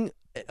supporting,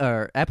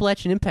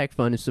 Appalachian Impact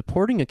Fund is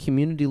supporting a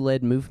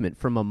community-led movement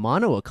from a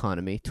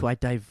mono-economy to a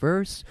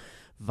diverse,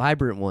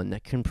 vibrant one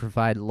that can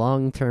provide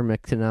long-term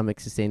economic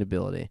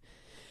sustainability.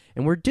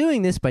 And we're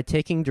doing this by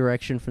taking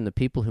direction from the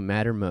people who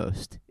matter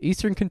most,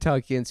 Eastern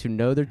Kentuckians who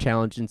know their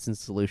challenges and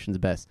solutions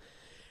best.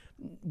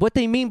 What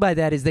they mean by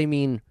that is they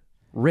mean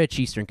rich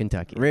Eastern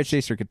Kentuckians. Rich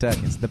Eastern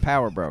Kentuckians, the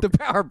power broker. The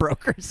power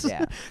brokers.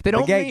 Yeah. They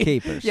don't The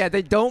gatekeepers. Mean,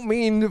 they don't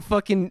mean the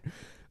fucking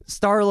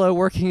Starla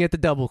working at the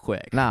Double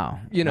Quick. No.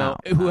 You know,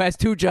 no, who has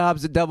 2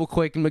 jobs at Double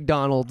Quick and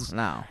McDonald's,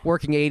 No.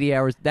 working 80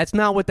 hours. That's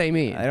not what they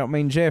mean. I don't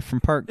mean Jeff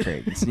from Perk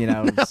Creeks,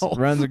 No.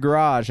 runs a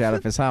garage out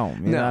of his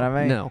home. You know what I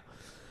mean? No.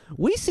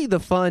 We see the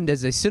fund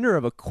as a center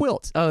of a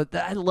quilt. Oh,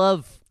 I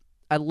love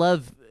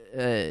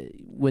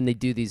when they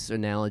do these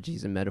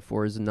analogies and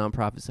metaphors and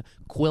nonprofits.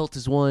 Quilt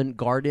is one,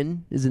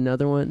 garden is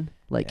another one.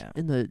 Like Yeah.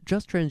 in the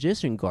Just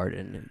Transition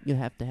garden, you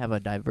have to have a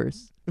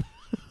diverse.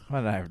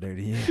 What did I ever do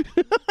to you?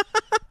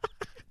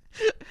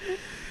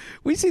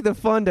 We see the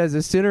fund as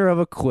a center of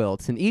a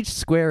quilt, and each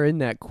square in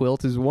that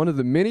quilt is one of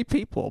the many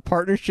people,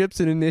 partnerships,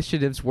 and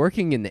initiatives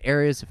working in the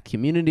areas of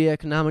community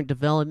economic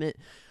development,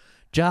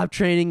 job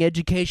training,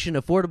 education,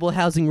 affordable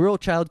housing, rural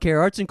child care,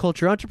 arts and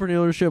culture,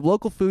 entrepreneurship,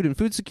 local food and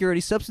food security,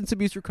 substance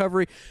abuse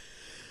recovery,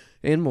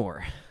 and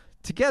more.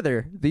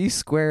 Together, these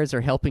squares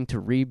are helping to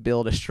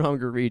rebuild a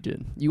stronger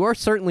region. You are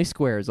certainly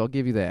squares, I'll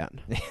give you that.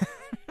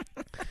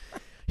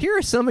 Here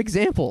are some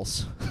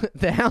examples.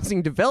 The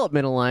Housing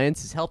Development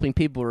Alliance is helping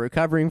people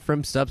recovering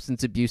from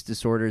substance abuse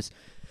disorders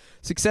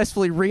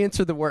successfully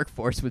re-enter the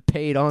workforce with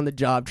paid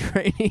on-the-job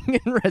training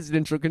and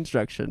residential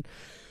construction.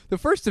 The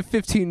first of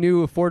 15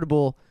 new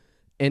affordable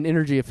and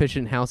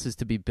energy-efficient houses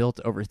to be built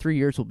over 3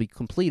 years will be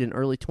complete in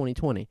early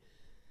 2020.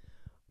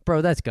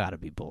 Bro, that's got to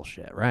be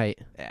bullshit, right?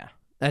 Yeah.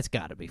 That's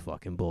got to be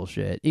fucking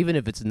bullshit. Even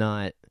if it's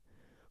not,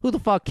 who the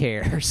fuck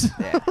cares?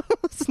 Yeah.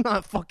 It's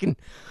not fucking...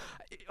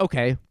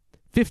 Okay,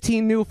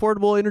 15 new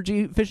affordable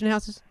energy-efficient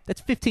houses?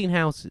 That's 15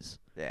 houses.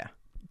 Yeah.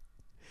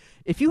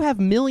 If you have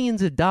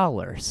millions of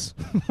dollars,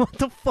 what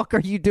the fuck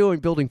are you doing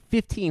building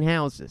 15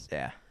 houses?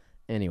 Yeah.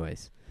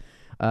 Anyways,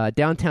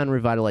 downtown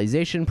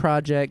revitalization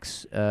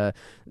projects.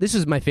 This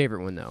is my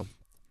favorite one, though.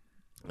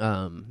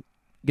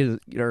 'Cause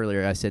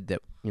earlier I said that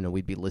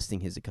we'd be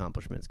listing his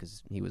accomplishments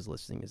because he was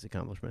listing his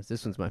accomplishments.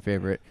 This one's my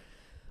favorite.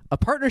 A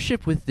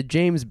partnership with the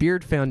James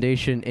Beard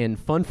Foundation and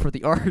Fund for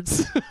the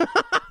Arts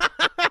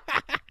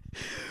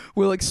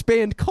will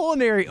expand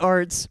culinary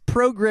arts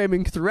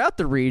programming throughout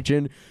the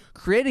region,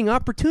 creating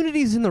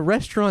opportunities in the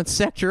restaurant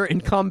sector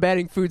and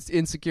combating food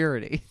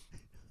insecurity.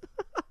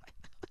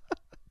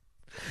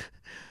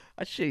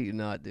 I shit you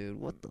not, dude.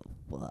 What the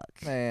fuck?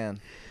 Man,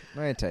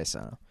 let me tell you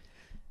something.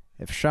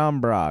 If Sean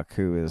Brock,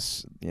 who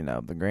is,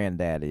 the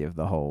granddaddy of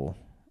the whole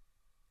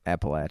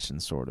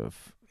Appalachian sort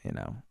of,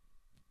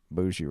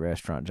 bougie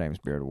restaurant James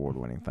Beard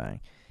Award-winning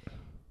thing,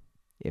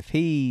 if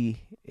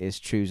he is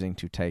choosing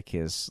to take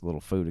his little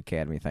food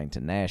academy thing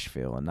to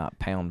Nashville and not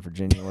Pound,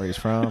 Virginia, where he's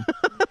from,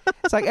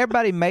 it's like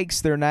everybody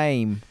makes their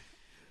name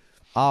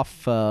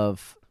off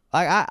of...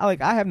 I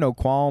have no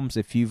qualms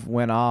if you've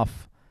went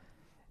off,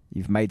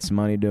 you've made some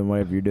money doing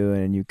whatever you're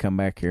doing, and you come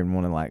back here and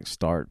want to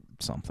start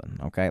something.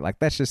 Okay,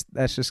 that's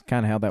just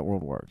kind of how that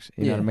world works.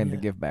 You know what I mean? Yeah.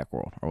 The give back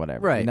world or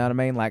whatever. Right. You know what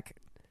I mean?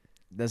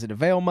 Does it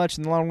avail much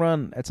in the long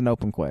run? That's an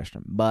open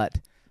question. But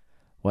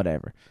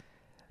whatever.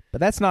 But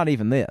that's not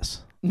even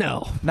this.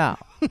 No. No.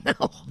 No.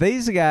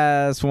 These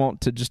guys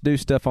want to just do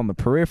stuff on the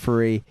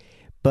periphery,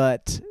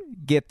 but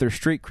get their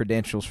street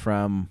credentials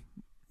from,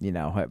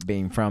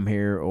 being from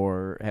here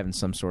or having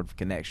some sort of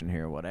connection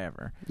here or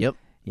whatever. Yep.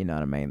 You know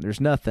what I mean? There's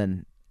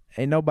nothing.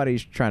 Ain't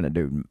nobody's trying to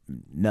do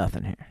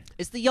nothing here.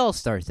 It's the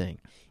Y'all-Star thing.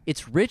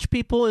 It's rich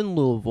people in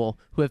Louisville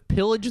who have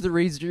pillaged the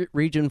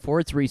region for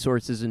its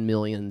resources in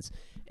millions,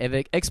 have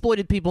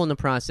exploited people in the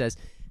process,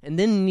 and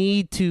then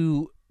need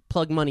to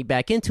plug money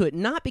back into it,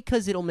 not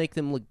because it'll make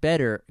them look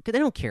better, because they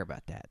don't care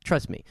about that.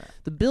 Trust me.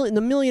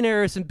 The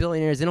millionaires and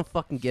billionaires, they don't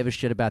fucking give a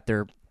shit about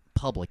their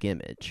public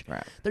image.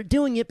 Right. They're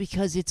doing it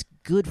because it's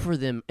good for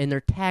them and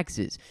their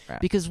taxes. Right.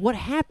 Because what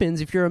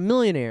happens if you're a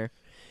millionaire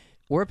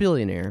or a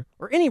billionaire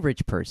or any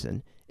rich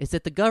person is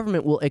that the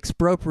government will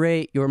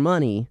expropriate your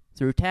money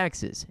through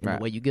taxes. And Right.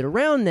 the way you get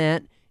around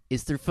that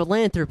is through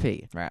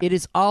philanthropy. Right. It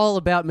is all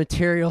about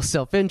material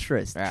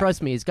self-interest. Right.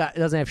 Trust me, it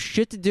doesn't have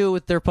shit to do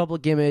with their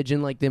public image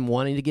and like them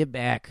wanting to give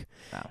back.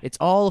 No. It's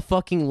all a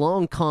fucking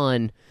long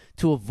con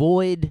to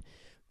avoid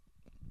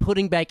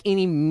putting back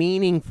any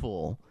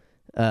meaningful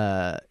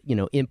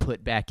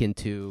input back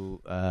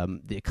into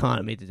the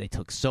economy that they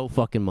took so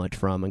fucking much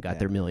from and got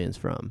their millions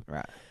from.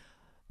 Right.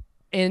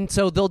 And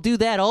so they'll do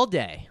that all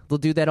day. They'll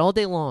do that all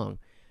day long.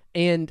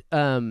 And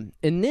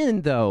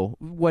then though,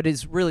 what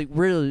is really,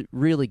 really,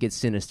 really gets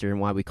sinister and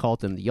why we call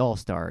them the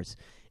All-Stars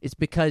is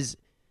because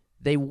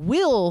they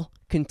will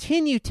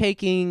continue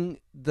taking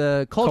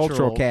the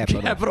cultural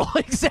capital.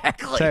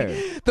 Exactly.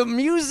 Sure. The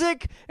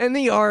music and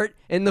the art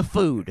and the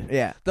food.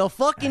 Yeah. They'll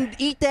fucking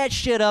eat that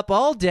shit up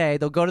all day.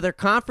 They'll go to their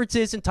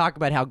conferences and talk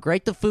about how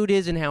great the food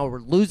is and how we're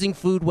losing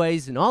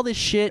foodways and all this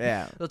shit.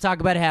 Yeah. They'll talk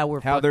about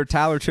how they're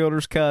Tyler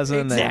Childers' cousin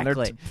and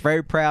Exactly. they're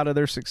very proud of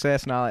their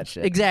success and all that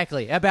shit.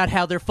 Exactly. About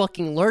how they're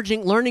fucking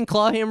learning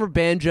clawhammer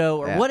banjo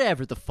or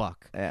whatever the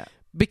fuck. Yeah.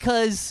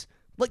 Because,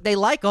 look, they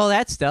like all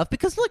that stuff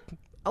because, look,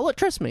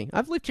 trust me,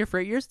 I've lived here for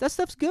 8 years. That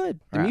stuff's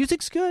good. The Right.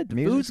 music's good. The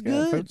Music's food's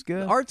good. Food's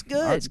good. The art's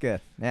good. Art's good.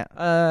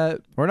 Yeah.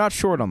 We're not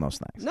short on those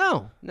things.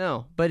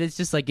 No. But it's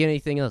just like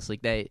anything else.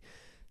 Like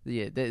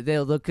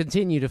they'll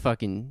continue to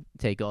fucking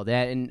take all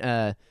that,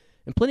 and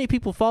plenty of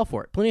people fall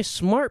for it. Plenty of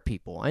smart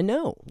people I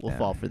know will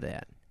fall for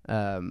that.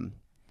 And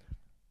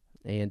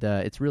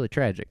it's really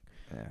tragic.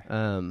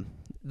 Yeah.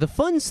 The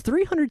fund's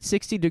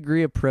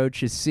 360-degree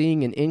approach is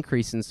seeing an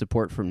increase in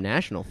support from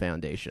national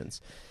foundations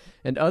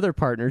and other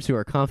partners who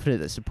are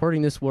confident that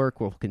supporting this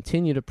work will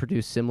continue to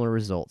produce similar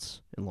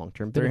results in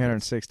long-term benefits.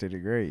 360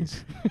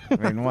 degrees. I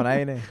mean,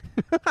 180.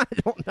 I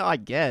don't know, I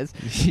guess.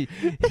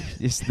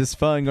 Is this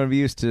fund going to be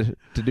used to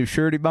do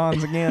surety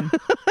bonds again?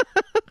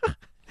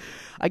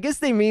 I guess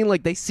they mean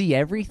like they see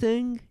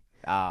everything.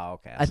 Oh,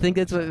 okay. I think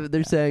that's what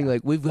they're saying.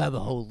 Like, we have a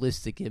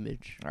holistic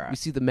image. All right. We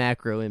see the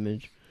macro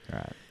image. All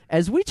right.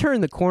 As we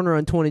turn the corner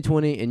on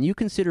 2020 and you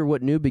consider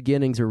what new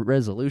beginnings or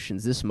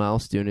resolutions this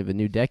milestone of a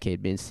new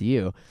decade means to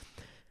you,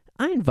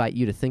 I invite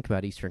you to think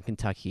about Eastern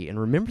Kentucky and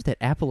remember that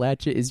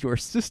Appalachia is your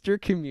sister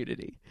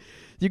community.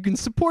 You can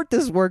support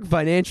this work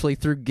financially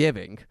through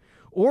giving,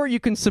 or you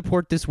can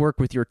support this work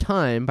with your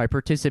time by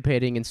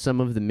participating in some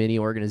of the many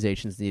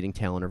organizations needing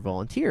talent or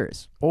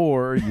volunteers.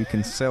 Or you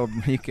can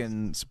you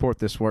can support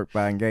this work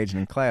by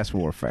engaging in class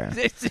warfare.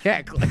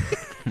 Exactly.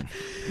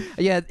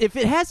 Yeah, if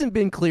it hasn't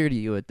been clear to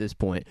you at this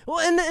point, well,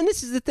 and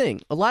this is the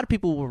thing, a lot of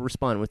people will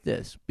respond with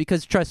this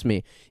because trust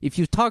me, if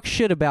you talk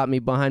shit about me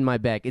behind my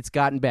back, it's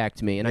gotten back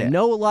to me, and I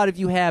know a lot of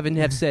you have and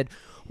have said,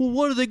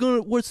 well,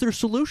 what's their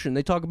solution?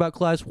 They talk about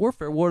class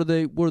warfare. What are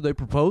they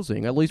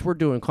proposing? At least we're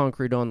doing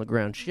concrete on the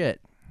ground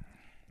shit.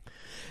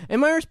 And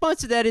my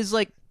response to that is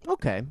like,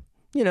 okay,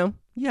 you have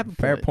a point.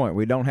 Fair point.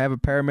 We don't have a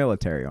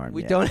paramilitary army.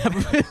 We yet. don't have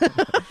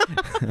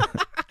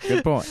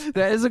Good point.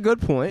 That is a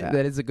good point. Yeah.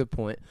 That is a good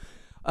point.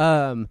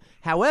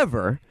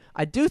 However,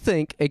 I do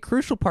think a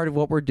crucial part of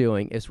what we're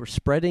doing is we're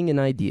spreading an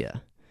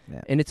idea.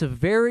 Yeah. And it's a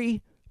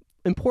very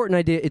important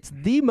idea. It's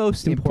the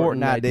most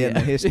important idea in the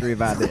history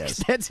of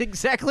ideas. That's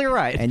exactly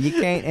right. And you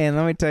can't, and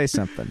let me tell you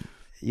something.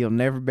 You'll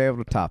never be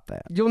able to top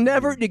that. You'll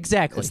never,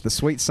 exactly. It's the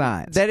sweet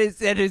science. That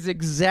is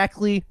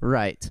exactly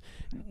right.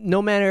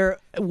 No matter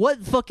what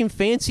fucking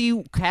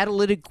fancy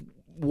catalytic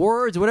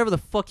words, whatever the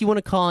fuck you want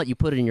to call it, you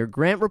put it in your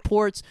grant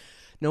reports,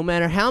 no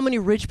matter how many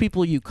rich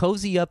people you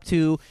cozy up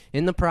to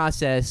in the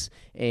process,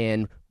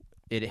 and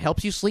it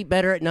helps you sleep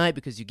better at night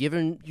because you've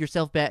given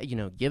yourself back,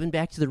 given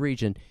back to the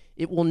region,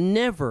 it will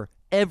never,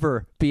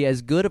 ever be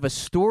as good of a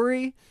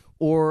story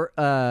or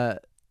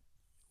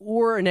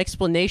an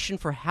explanation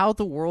for how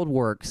the world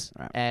works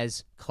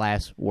as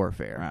class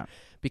warfare. Right.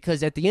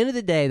 Because at the end of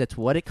the day, that's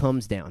what it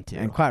comes down to.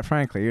 And quite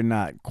frankly, you're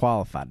not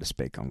qualified to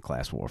speak on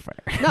class warfare.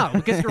 No,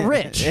 because you're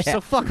rich,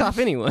 so fuck off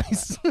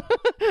anyways.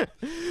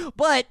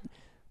 But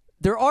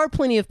there are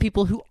plenty of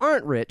people who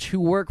aren't rich who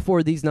work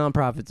for these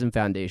nonprofits and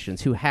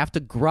foundations who have to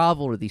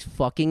grovel to these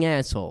fucking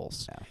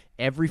assholes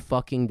every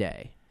fucking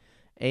day.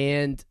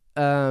 And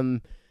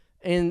I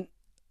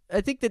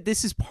think that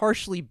this is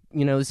partially,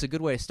 this is a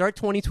good way to start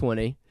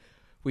 2020.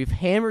 We've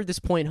hammered this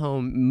point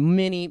home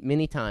many,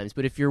 many times.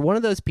 But if you're one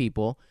of those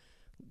people,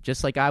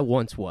 just like I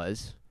once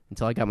was,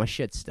 until I got my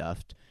shit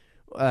stuffed,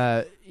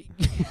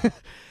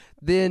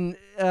 then,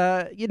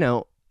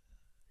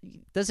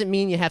 doesn't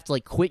mean you have to,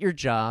 quit your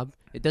job.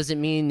 It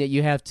doesn't mean that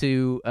you have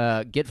to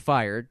get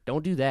fired.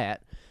 Don't do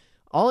that.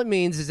 All it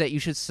means is that you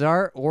should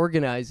start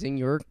organizing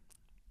your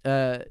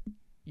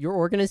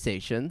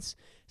organizations,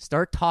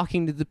 start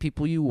talking to the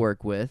people you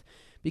work with,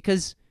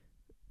 because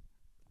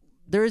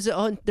there's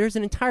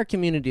an entire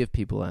community of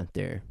people out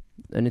there,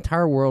 an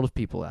entire world of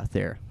people out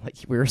there. Like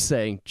we were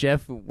saying,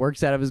 Jeff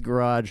works out of his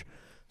garage,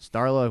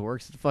 Starla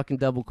works at fucking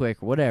Double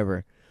Quick or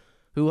whatever,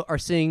 who are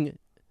seeing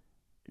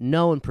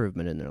no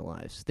improvement in their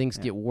lives. Things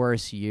get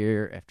worse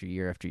year after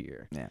year after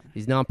year. Yeah.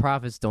 These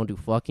nonprofits don't do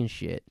fucking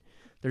shit.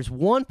 There's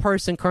one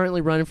person currently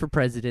running for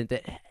president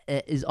that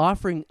is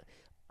offering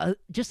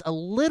just a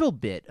little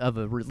bit of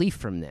a relief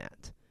from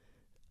that.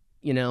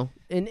 You know?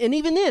 And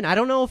even then, I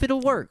don't know if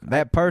it'll work.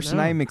 That person,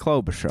 Amy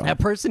Klobuchar. That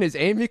person is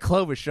Amy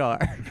Klobuchar.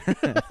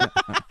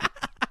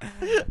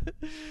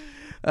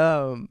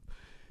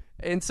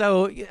 And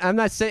so I'm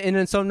not saying,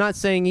 and so I'm not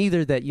saying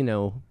either that,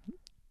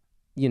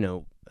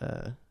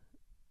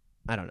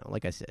 I don't know,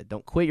 like I said,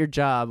 don't quit your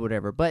job,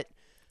 whatever, but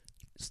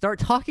start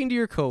talking to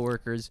your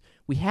coworkers.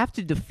 We have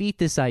to defeat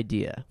this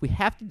idea. We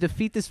have to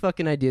defeat this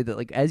fucking idea that,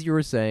 like, as you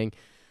were saying,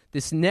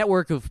 this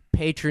network of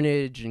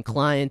patronage and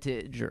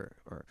clientage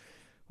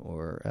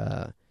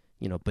or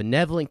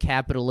benevolent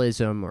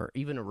capitalism or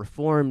even a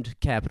reformed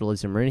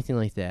capitalism or anything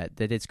like that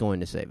it's going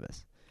to save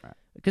us. Right.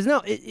 Because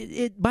no,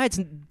 it by its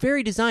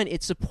very design,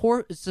 it's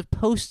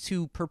supposed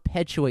to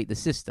perpetuate the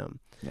system.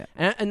 Yeah.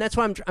 And that's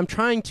why I'm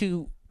trying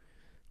to.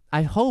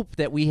 I hope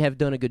that we have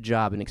done a good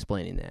job in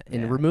explaining that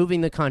and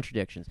removing the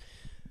contradictions.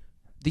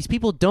 These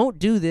people don't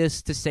do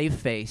this to save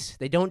face.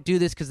 They don't do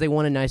this because they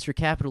want a nicer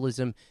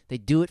capitalism. They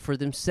do it for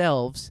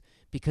themselves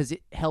because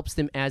it helps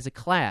them as a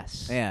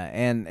class. Yeah,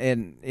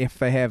 and if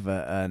they have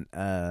an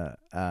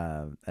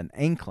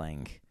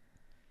inkling,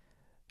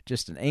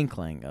 just an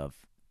inkling of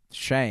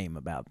shame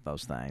about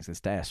those things, it's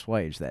to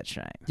assuage that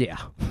shame. Yeah.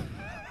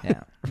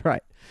 Yeah.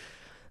 Right.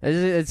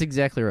 That's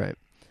exactly right.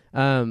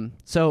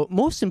 So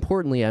most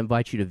importantly, I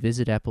invite you to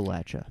visit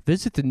Appalachia.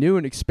 Visit the new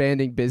and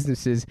expanding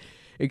businesses,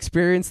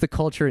 experience the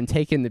culture, and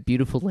take in the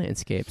beautiful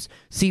landscapes.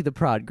 See the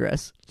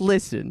progress,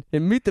 listen,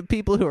 and meet the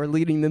people who are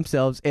leading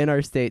themselves and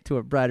our state to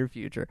a brighter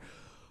future.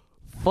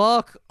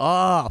 Fuck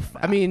off.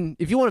 I mean,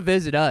 if you want to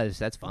visit us,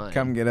 that's fine.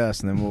 Come get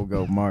us, and then we'll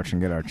go march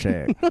and get our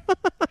check.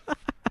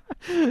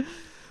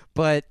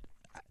 But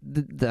I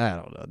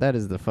don't know.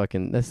 That's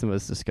the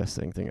most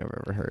disgusting thing I've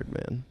ever heard,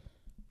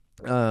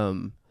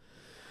 man.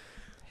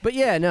 But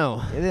yeah,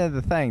 no.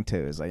 The thing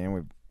too is, like,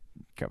 we've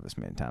covered this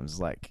many times. It's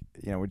like,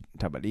 we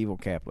talk about evil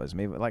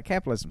capitalism. Like,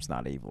 capitalism's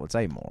not evil; it's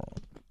amoral.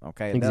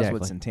 Okay, exactly. That's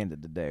what it's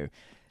intended to do.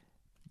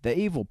 The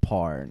evil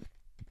part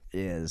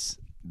is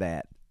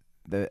that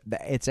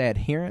its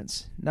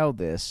adherents know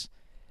this,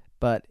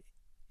 but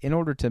in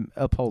order to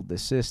uphold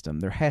this system,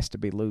 there has to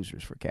be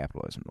losers for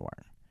capitalism to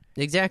work.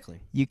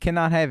 Exactly. You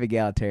cannot have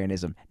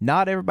egalitarianism.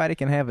 Not everybody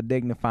can have a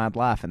dignified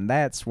life, and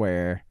that's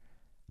where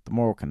the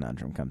moral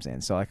conundrum comes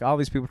in. So, like, all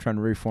these people trying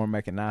to reform,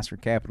 make it nicer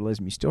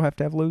capitalism, you still have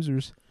to have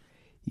losers.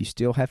 You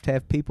still have to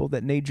have people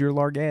that need your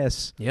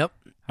largesse. Yep.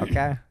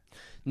 Okay?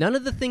 None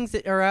of the things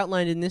that are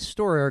outlined in this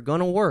story are going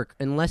to work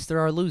unless there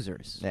are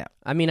losers. Yeah.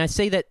 I mean, I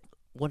say that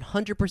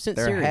 100% seriously.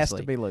 There has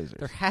to be losers.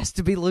 There has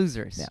to be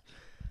losers. Yeah.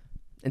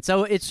 And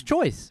so it's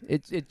choice.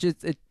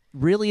 It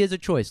really is a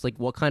choice. Like,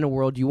 what kind of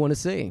world do you want to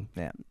see?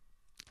 Yeah.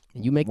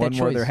 And you make that choice.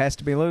 One where there has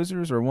to be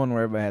losers, or one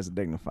where everybody has a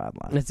dignified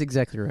life. That's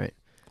exactly right.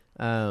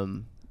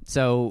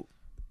 So,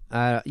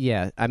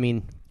 I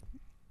mean,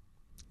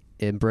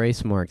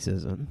 embrace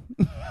Marxism.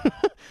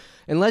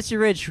 Unless you're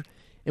rich,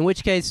 in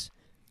which case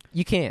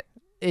you can't.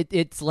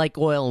 It's like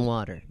oil and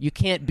water. You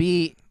can't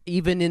be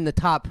even in the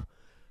top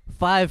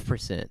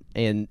 5%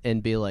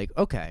 and be like,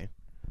 okay,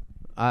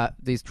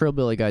 these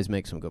Trillbilly guys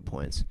make some good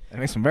points. They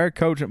make some very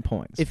cogent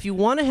points. If you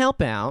want to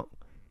help out,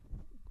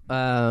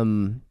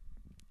 I'm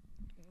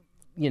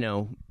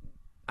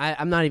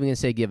not even going to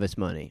say give us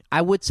money.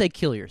 I would say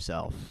kill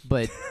yourself,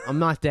 but I'm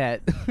not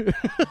that.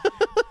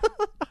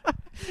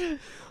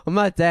 I'm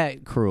not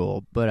that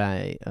cruel, but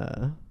I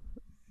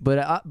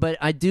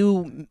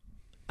do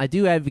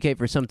advocate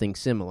for something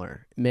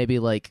similar. Maybe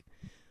like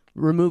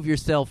remove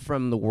yourself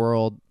from the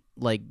world.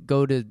 Like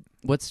go to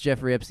what's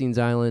Jeffrey Epstein's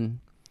island.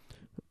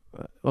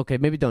 Okay,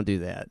 maybe don't do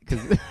that. 'Cause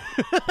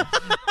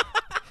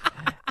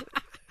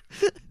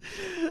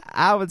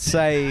I would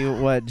say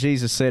what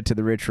Jesus said to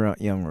the rich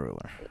young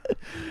ruler.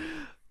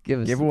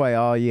 Give away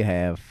all you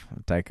have,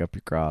 take up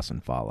your cross,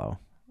 and follow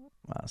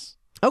us.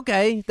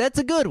 Okay, that's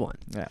a good one.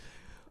 Yeah.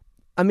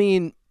 I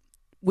mean,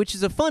 which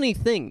is a funny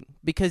thing,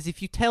 because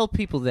if you tell rich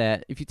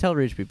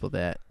people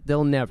that,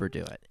 they'll never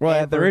do it. Well,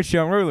 Ever. the rich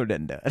young ruler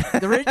didn't do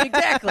it. The rich,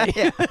 exactly.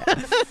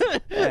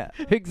 Yeah.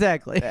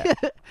 Exactly. Yeah.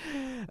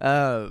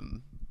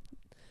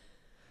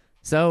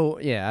 So,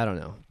 yeah, I don't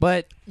know.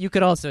 But you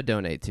could also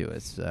donate to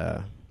us.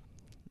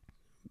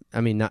 I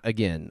mean, not,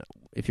 again,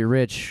 if you're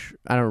rich,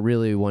 I don't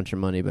really want your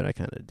money, but I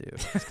kind of do,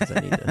 because I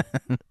need to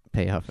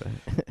pay off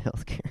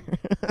health care.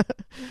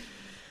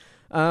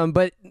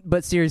 But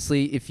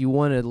seriously, if you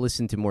want to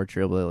listen to more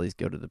Trillbillies,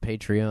 go to the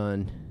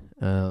Patreon,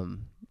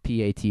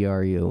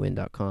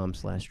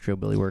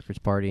 patreon.com/Trillbilly Workers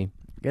Party.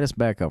 Get us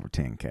back over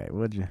 10K,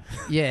 would you?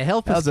 Yeah,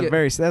 help us. That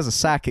was a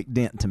psychic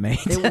dent to me.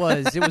 It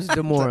was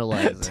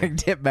demoralizing. To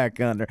get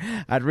back under.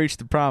 I'd reached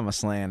the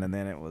promised land, and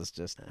then it was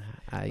just,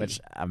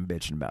 which I'm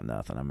bitching about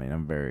nothing. I mean,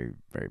 I'm very,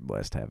 very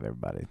blessed to have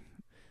everybody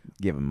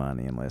giving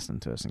money and listening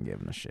to us and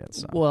giving us shit.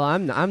 So. Well, I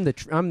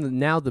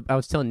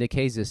was telling Nick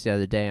Hayes this the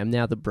other day. I'm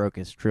now the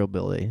brokest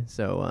Trillbilly.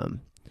 So,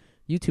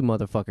 you two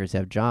motherfuckers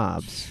have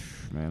jobs.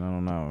 life, man. I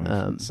don't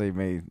know. See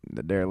me,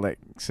 the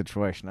derelict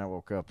situation I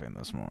woke up in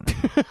this morning.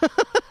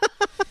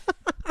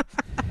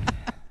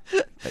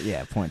 But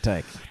yeah, point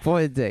taken.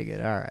 Point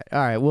taken. All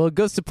right. Well,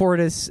 go support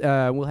us.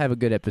 We'll have a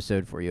good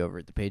episode for you over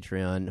at the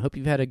Patreon. Hope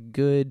you've had a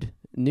good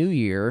new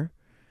year,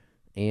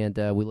 and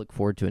we look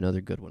forward to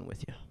another good one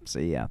with you.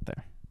 See you out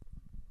there.